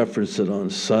think we referenced it on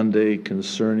Sunday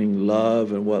concerning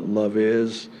love and what love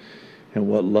is and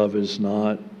what love is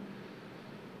not.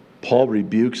 Paul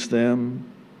rebukes them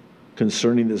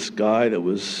concerning this guy that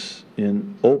was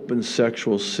in open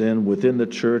sexual sin within the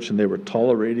church, and they were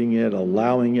tolerating it,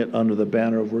 allowing it under the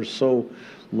banner of we're so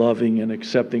loving and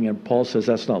accepting. And Paul says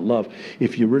that's not love.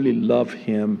 If you really love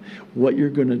him, what you're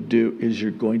going to do is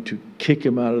you're going to kick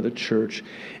him out of the church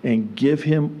and give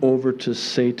him over to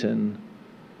Satan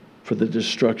for the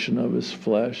destruction of his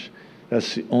flesh.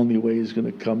 That's the only way he's going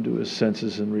to come to his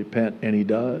senses and repent, and he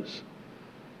does.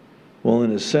 Well,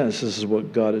 in a sense, this is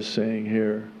what God is saying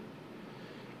here.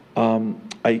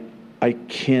 I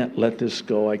can't let this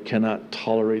go. I cannot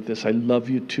tolerate this. I love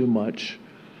you too much.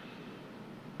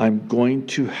 I'm going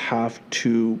to have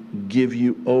to give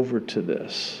you over to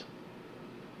this.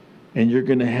 And you're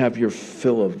going to have your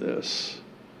fill of this.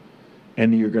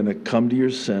 And you're going to come to your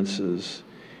senses.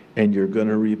 And you're going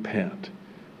to repent.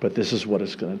 But this is what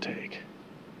it's going to take.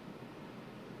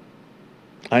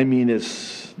 I mean,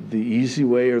 it's the easy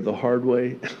way or the hard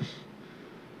way.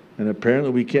 And apparently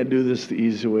we can't do this the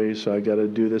easy way, so I got to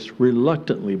do this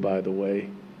reluctantly, by the way,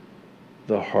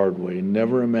 the hard way.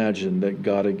 Never imagine that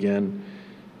God again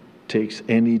takes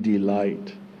any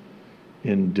delight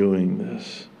in doing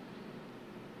this.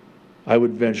 I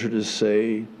would venture to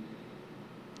say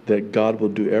that God will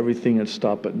do everything and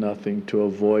stop at nothing to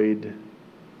avoid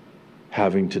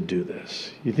having to do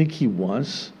this. You think He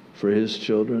wants for His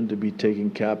children to be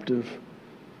taken captive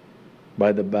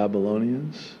by the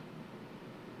Babylonians?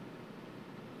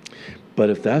 But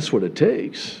if that's what it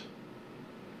takes,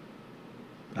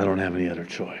 I don't have any other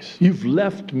choice. You've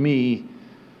left me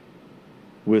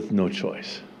with no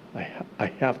choice.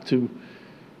 I have to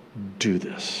do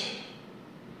this.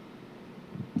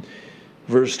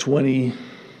 Verse 20,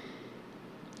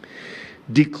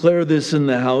 declare this in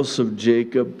the house of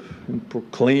Jacob and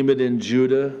proclaim it in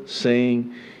Judah,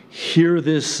 saying, hear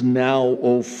this now,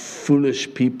 O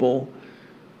foolish people,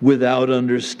 without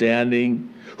understanding,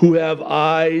 who have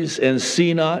eyes and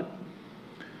see not,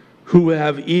 who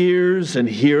have ears and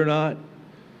hear not.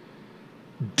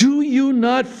 Do you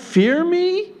not fear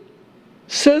me,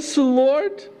 says the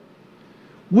Lord?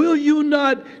 Will you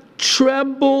not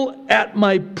tremble at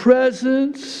my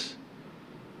presence?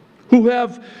 who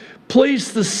have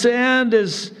placed the sand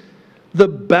as the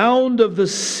bound of the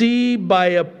sea by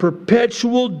a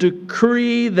perpetual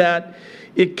decree that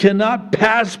it cannot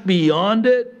pass beyond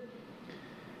it.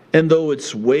 And though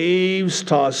its waves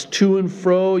toss to and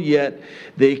fro, yet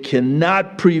they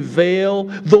cannot prevail.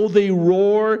 Though they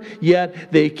roar,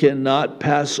 yet they cannot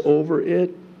pass over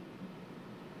it.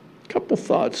 A couple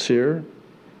thoughts here.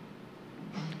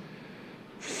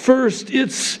 First,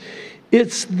 it's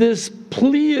this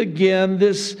plea again,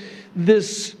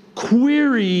 this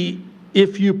query,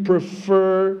 if you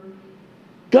prefer.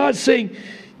 God saying,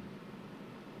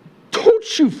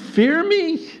 don't you fear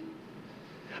me?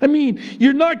 I mean,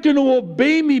 you're not going to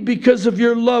obey me because of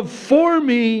your love for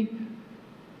me,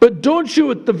 but don't you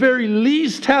at the very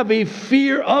least have a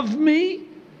fear of me?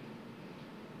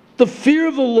 The fear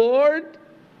of the Lord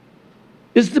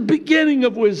is the beginning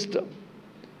of wisdom.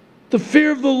 The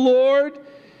fear of the Lord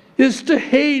is to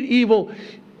hate evil.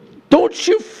 Don't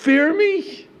you fear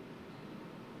me?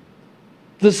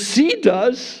 The sea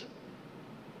does.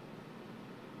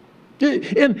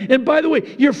 And by the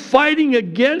way, you're fighting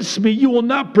against me. You will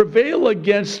not prevail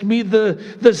against me.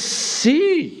 The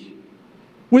sea,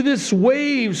 with its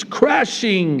waves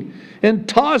crashing and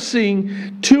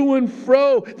tossing to and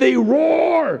fro, they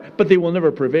roar, but they will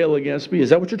never prevail against me. Is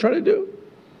that what you're trying to do?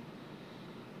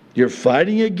 You're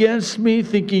fighting against me,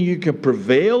 thinking you can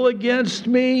prevail against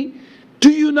me?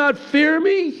 Do you not fear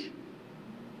me?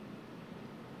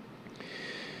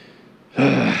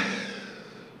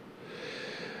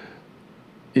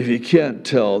 If you can't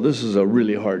tell, this is a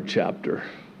really hard chapter.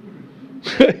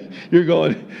 You're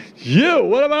going,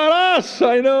 what about us?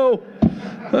 I know.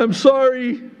 I'm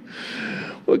sorry.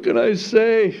 What can I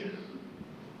say?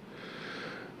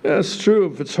 That's true.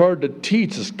 If it's hard to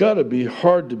teach, it's got to be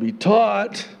hard to be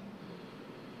taught.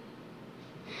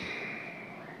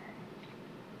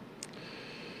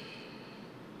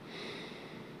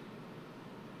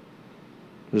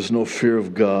 There's no fear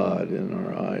of God in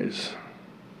our eyes.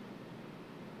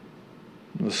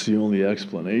 That's the only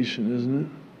explanation, isn't it?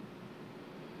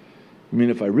 I mean,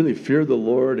 if I really fear the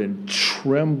Lord and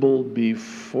tremble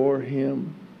before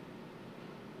Him,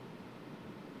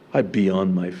 I'd be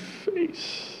on my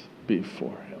face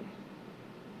before Him.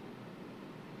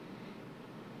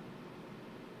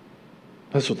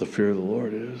 That's what the fear of the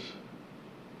Lord is.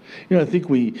 You know, I think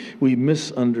we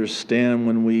misunderstand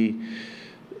when we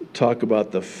talk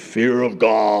about the fear of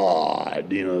God.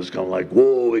 You know, it's kind of like,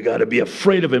 whoa, we got to be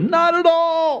afraid of Him. Not at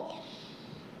all.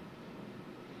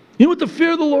 You know what the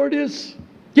fear of the Lord is?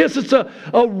 Yes, it's a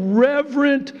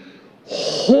reverent,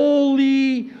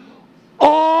 holy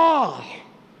awe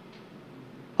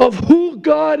of who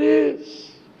God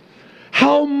is,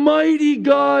 how mighty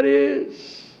God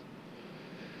is.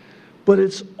 But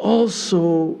it's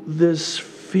also this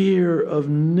fear of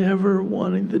never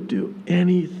wanting to do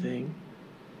anything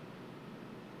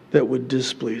that would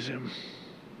displease Him.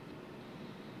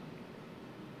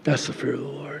 That's the fear of the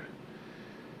Lord.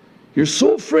 You're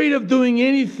so afraid of doing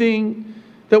anything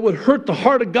that would hurt the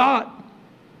heart of God.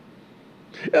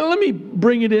 And let me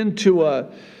bring it into a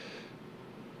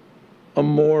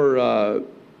more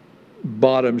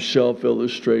bottom shelf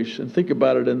illustration. Think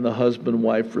about it in the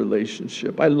husband-wife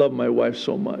relationship. I love my wife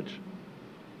so much.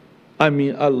 I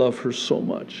mean, I love her so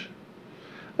much.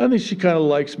 I think she kind of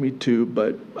likes me too,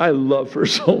 but I love her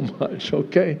so much,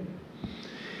 okay?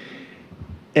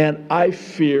 And I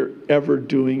fear ever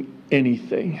doing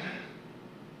anything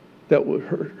that would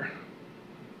hurt her.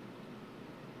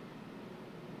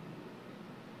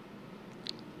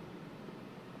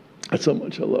 That's how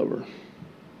much I love her.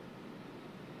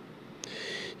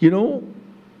 You know,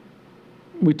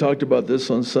 we talked about this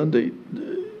on Sunday.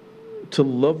 To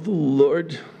love the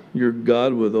Lord your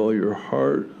God with all your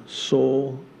heart,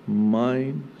 soul,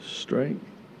 mind, strength.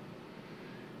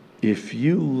 If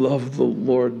you love the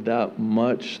Lord that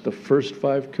much, the first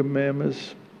 5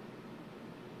 commandments,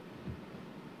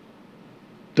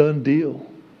 done deal.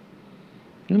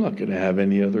 You're not going to have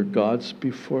any other gods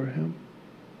before Him.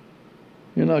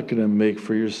 You're not going to make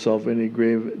for yourself any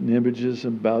graven images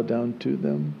and bow down to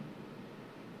them.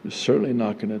 You're certainly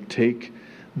not going to take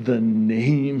the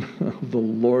name of the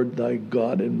Lord thy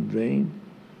God in vain.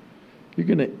 You're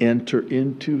going to enter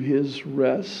into His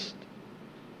rest.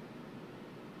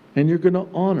 And you're going to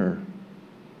honor.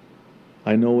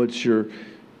 I know it's your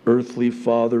earthly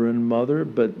father and mother,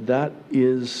 but that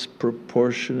is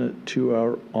proportionate to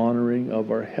our honoring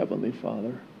of our Heavenly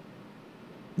Father.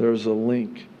 There's a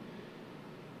link.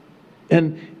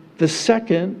 And the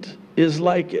second is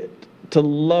like it, to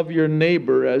love your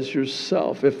neighbor as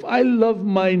yourself. If I love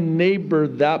my neighbor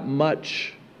that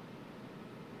much,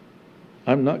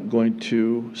 I'm not going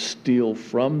to steal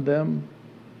from them.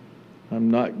 I'm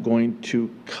not going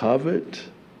to covet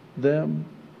them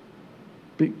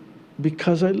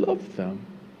because I love them.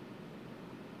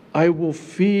 I will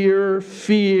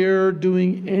fear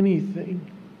doing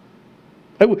anything.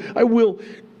 I will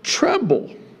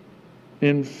tremble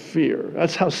in fear.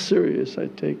 That's how serious I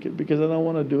take it, because I don't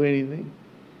want to do anything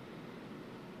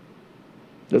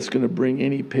that's going to bring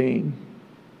any pain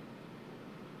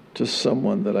to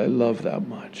someone that I love that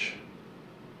much.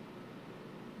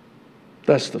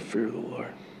 That's the fear of the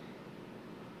Lord.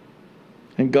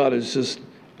 And God is just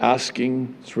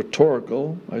asking, it's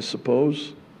rhetorical, I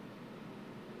suppose,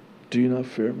 do you not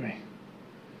fear me?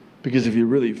 Because if you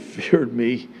really feared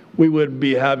me, we wouldn't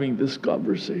be having this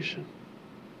conversation.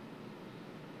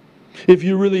 If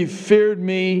you really feared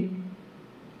me,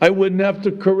 I wouldn't have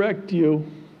to correct you.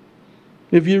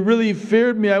 If you really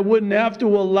feared me, I wouldn't have to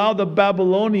allow the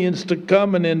Babylonians to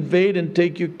come and invade and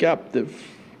take you captive.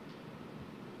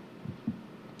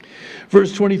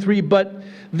 Verse 23, but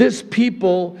this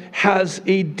people has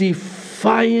a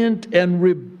defiant and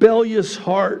rebellious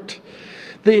heart.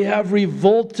 They have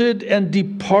revolted and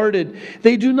departed.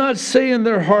 They do not say in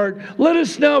their heart, let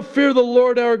us now fear the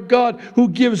Lord our God, who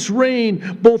gives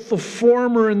rain, both the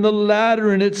former and the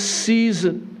latter in its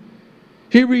season.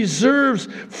 He reserves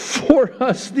for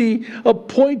us the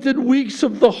appointed weeks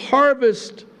of the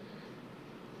harvest.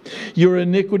 Your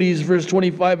iniquities, verse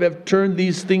 25, have turned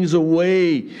these things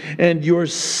away, and your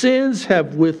sins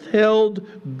have withheld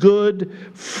good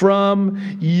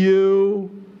from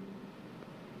you.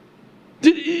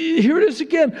 Here it is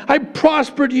again. I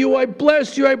prospered you, I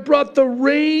blessed you, I brought the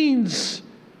rains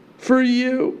for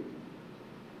you.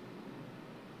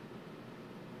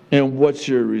 And what's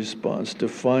your response?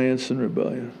 Defiance and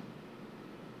rebellion.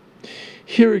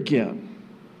 Here again,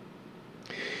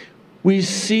 we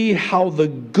see how the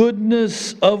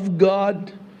goodness of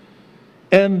God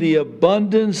and the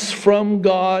abundance from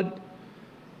God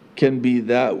can be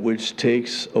that which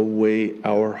takes away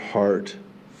our heart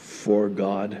for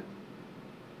God.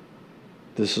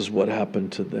 This is what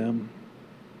happened to them.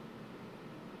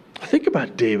 Think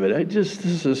about David.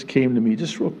 This just came to me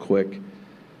just real quick.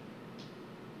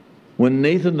 When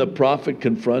Nathan the prophet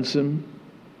confronts him,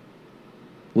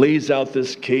 lays out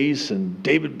this case, and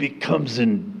David becomes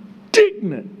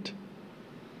indignant.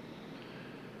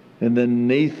 And then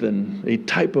Nathan, a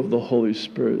type of the Holy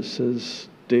Spirit, says,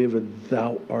 David,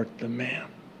 thou art the man.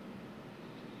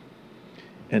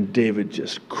 And David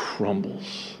just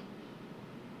crumbles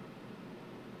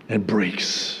and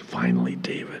breaks. Finally,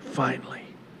 David, finally.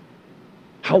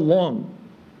 How long?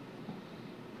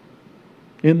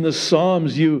 In the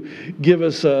Psalms, you give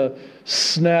us a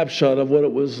snapshot of what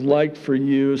it was like for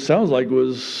you. Sounds like it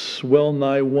was well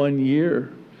nigh 1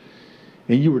 year.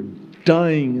 And you were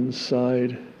dying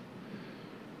inside.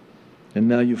 And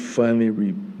now you finally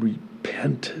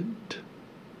repented.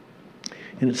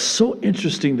 And it's so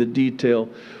interesting, the detail,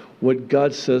 what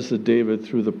God says to David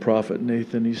through the prophet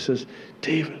Nathan. He says,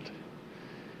 David,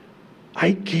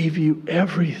 I gave you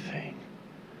everything.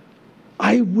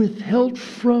 I withheld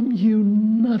from you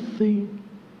nothing.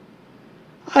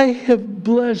 I have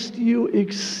blessed you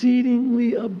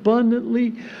exceedingly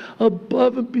abundantly,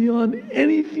 above and beyond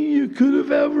anything you could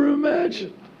have ever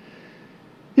imagined.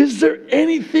 Is there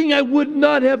anything I would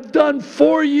not have done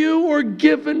for you or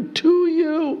given to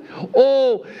you?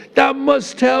 Oh, that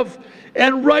must have,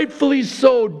 and rightfully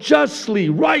so, justly,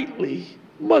 rightly,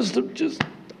 must have just,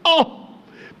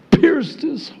 pierced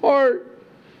his heart.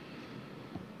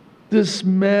 This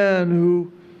man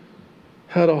who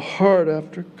had a heart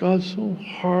after God's own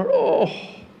heart. Oh,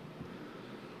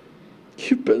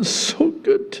 you've been so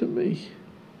good to me.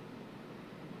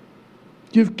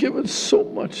 You've given so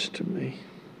much to me.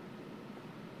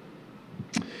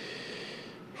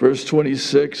 Verse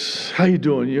 26, how you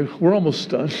doing? We're almost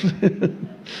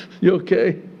done. You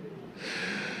okay?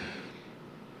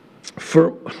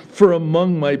 For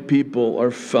among my people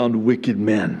are found wicked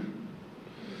men.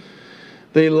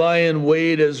 They lie in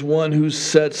wait as one who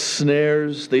sets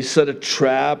snares. They set a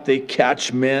trap. They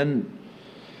catch men.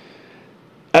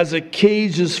 As a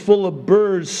cage is full of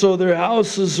birds, so their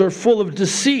houses are full of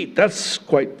deceit. That's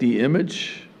quite the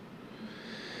image.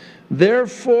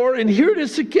 Therefore, and here it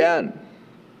is again,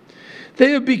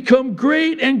 they have become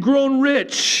great and grown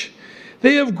rich.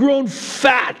 They have grown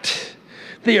fat.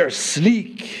 They are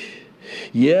sleek.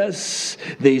 Yes,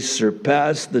 they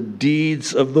surpass the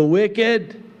deeds of the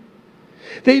wicked.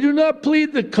 They do not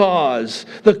plead the cause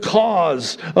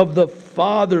of the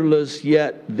fatherless,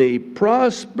 yet they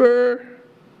prosper.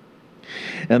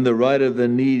 And the right of the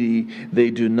needy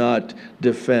they do not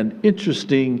defend.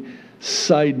 Interesting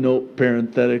Side note,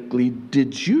 parenthetically,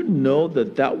 did you know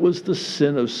that that was the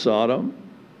sin of Sodom?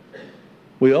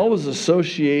 We always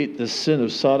associate the sin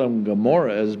of Sodom and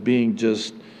Gomorrah as being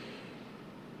just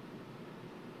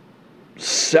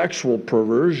sexual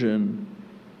perversion.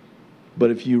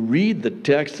 But if you read the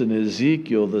text in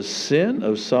Ezekiel, the sin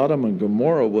of Sodom and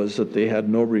Gomorrah was that they had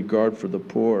no regard for the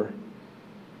poor,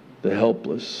 the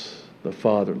helpless, the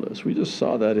fatherless. We just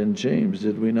saw that in James,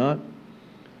 did we not?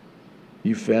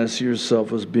 You fancy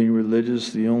yourself as being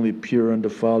religious. The only pure,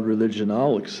 undefiled religion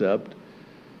I'll accept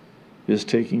is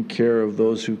taking care of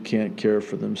those who can't care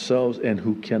for themselves and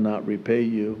who cannot repay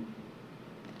you,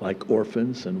 like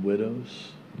orphans and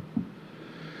widows.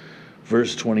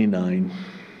 Verse 29.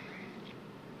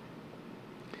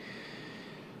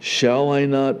 Shall I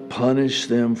not punish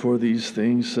them for these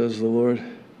things, says the Lord?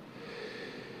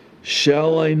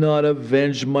 Shall I not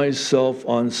avenge myself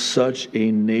on such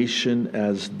a nation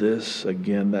as this?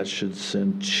 Again, that should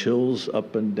send chills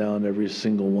up and down every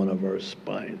single one of our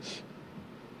spines.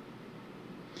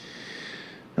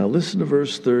 Now listen to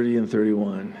verse 30 and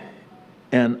 31.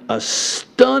 An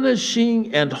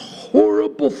astonishing and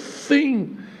horrible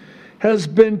thing has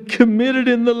been committed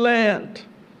in the land.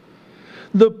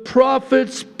 The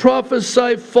prophets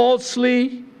prophesy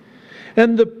falsely,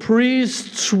 and the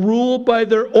priests rule by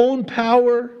their own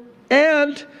power,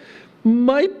 and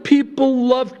my people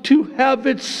love to have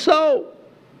it so.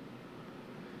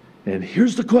 And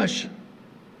here's the question.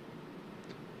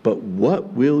 But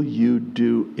what will you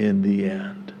do in the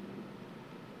end?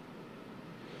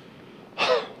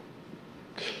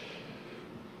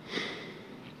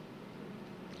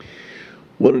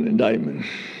 What an indictment.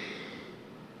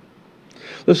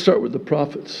 Let's start with the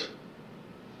prophets.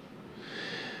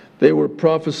 They were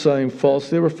prophesying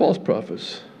false. They were false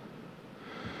prophets.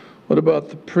 What about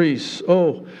the priests?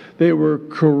 Oh, they were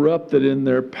corrupted in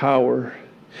their power.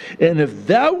 And if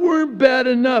that weren't bad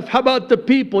enough, how about the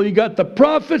people? You got the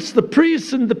prophets, the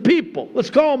priests, and the people. Let's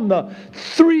call them the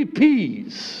 3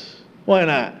 Ps. Why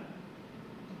not?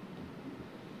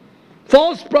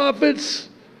 False prophets,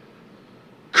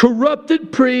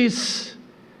 corrupted priests,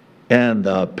 and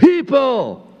the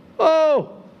people.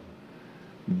 Oh,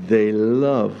 they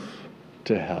love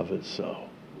to have it so.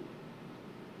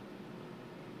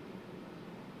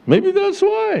 Maybe that's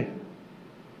why.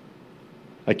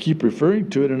 I keep referring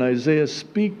to it in Isaiah.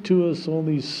 Speak to us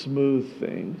only smooth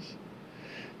things.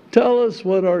 Tell us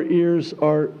what our ears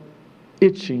are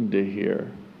itching to hear.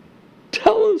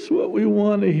 Tell us what we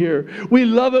want to hear. We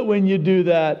love it when you do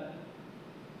that.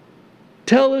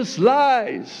 Tell us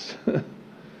lies.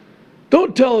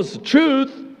 Don't tell us the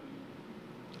truth.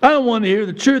 I don't want to hear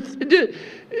the truth.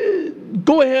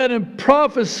 Go ahead and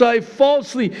prophesy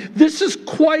falsely. This is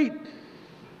quite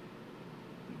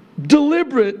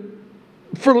deliberate,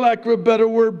 for lack of a better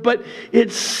word, but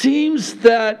it seems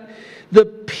that the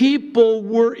people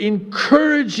were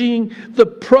encouraging the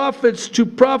prophets to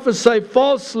prophesy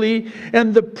falsely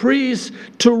and the priests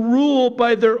to rule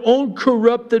by their own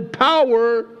corrupted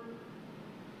power.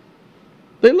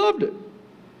 They loved it.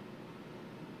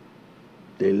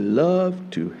 They love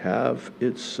to have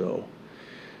it so.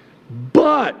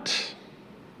 But,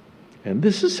 and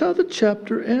this is how the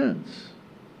chapter ends,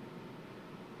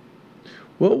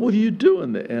 what will you do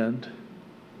in the end?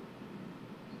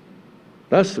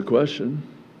 That's the question.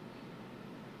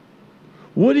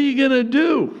 What are you going to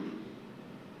do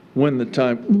when,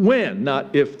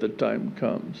 not if the time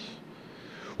comes?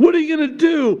 What are you going to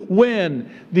do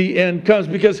when the end comes?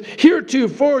 Because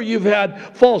heretofore you've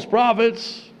had false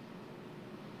prophets,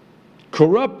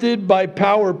 corrupted by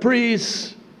power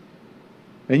priests,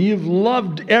 and you've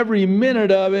loved every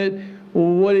minute of it.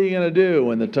 What are you going to do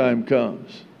when the time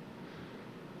comes?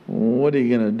 What are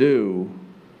you going to do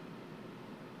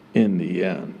in the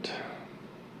end?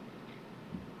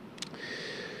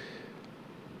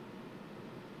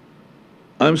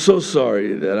 I'm so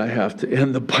sorry that I have to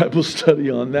end the Bible study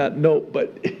on that note,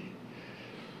 but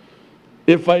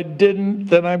if I didn't,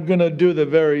 then I'm going to do the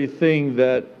very thing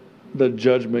that the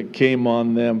judgment came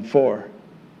on them for.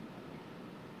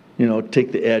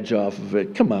 Take the edge off of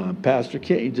it. Come on, Pastor,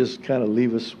 can't you just kind of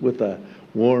leave us with a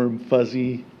warm,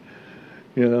 fuzzy,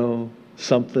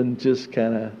 something just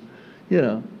kind of,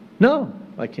 No,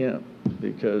 I can't,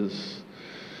 because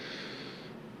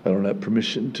I don't have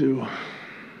permission to.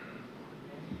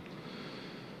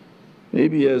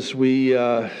 Maybe as we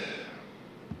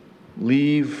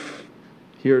leave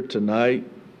here tonight,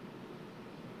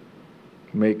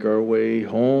 make our way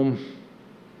home,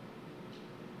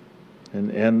 and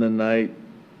end the night,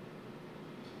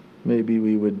 maybe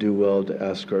we would do well to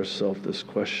ask ourselves this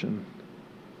question.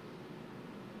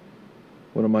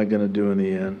 What am I going to do in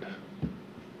the end?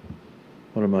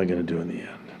 What am I going to do in the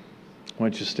end? Why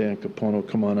don't you stand, Capono?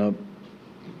 Come on up.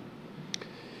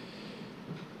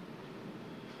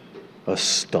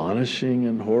 Astonishing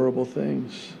and horrible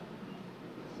things.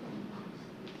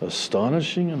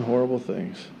 Astonishing and horrible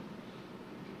things.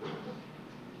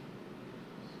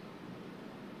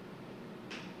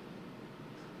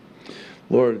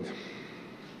 Lord,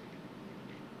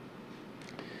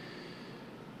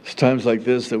 it's times like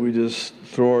this that we just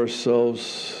throw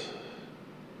ourselves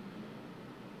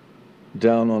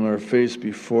down on our face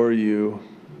before you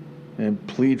and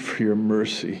plead for your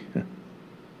mercy.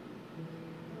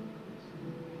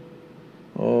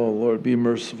 Oh, Lord, be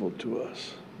merciful to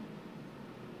us.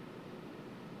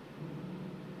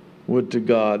 Would to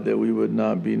God that we would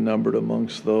not be numbered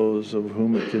amongst those of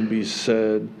whom it can be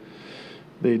said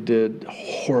they did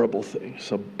horrible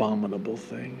things, abominable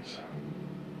things.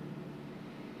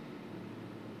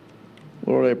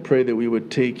 Lord, I pray that we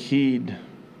would take heed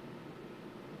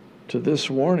to this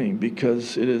warning,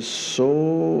 because it is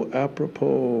so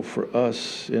apropos for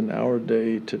us in our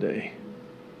day today.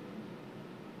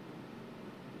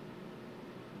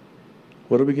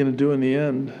 What are we going to do in the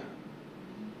end?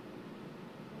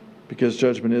 Because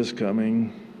judgment is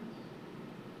coming.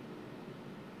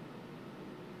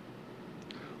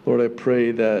 Lord, I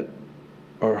pray that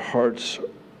our hearts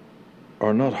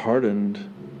are not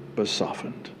hardened, but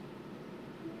softened.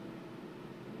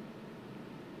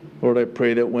 Lord, I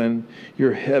pray that when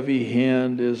your heavy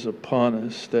hand is upon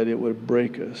us, that it would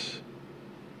break us.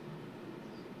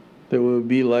 That we would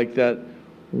be like that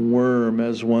worm,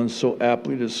 as one so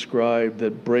aptly described,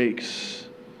 that breaks,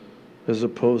 as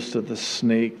opposed to the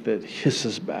snake that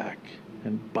hisses back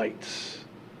and bites.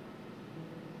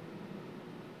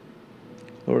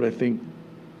 Lord, I think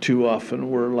too often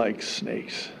we're like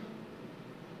snakes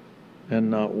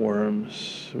and not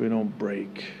worms. We don't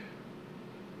break.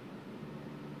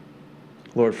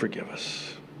 Lord, forgive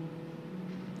us.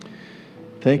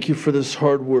 Thank you for this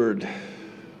hard word.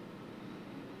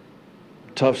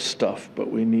 Tough stuff,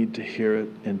 but we need to hear it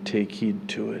and take heed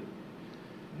to it.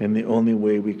 And the only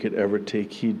way we could ever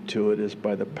take heed to it is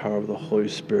by the power of the Holy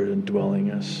Spirit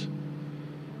indwelling us.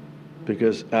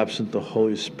 Because absent the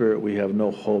Holy Spirit, we have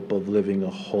no hope of living a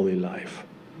holy life.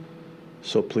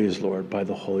 So please, Lord, by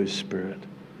the Holy Spirit,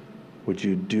 would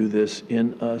you do this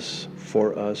in us,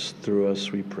 for us, through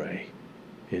us, we pray.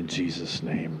 In Jesus'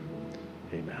 name,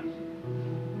 amen.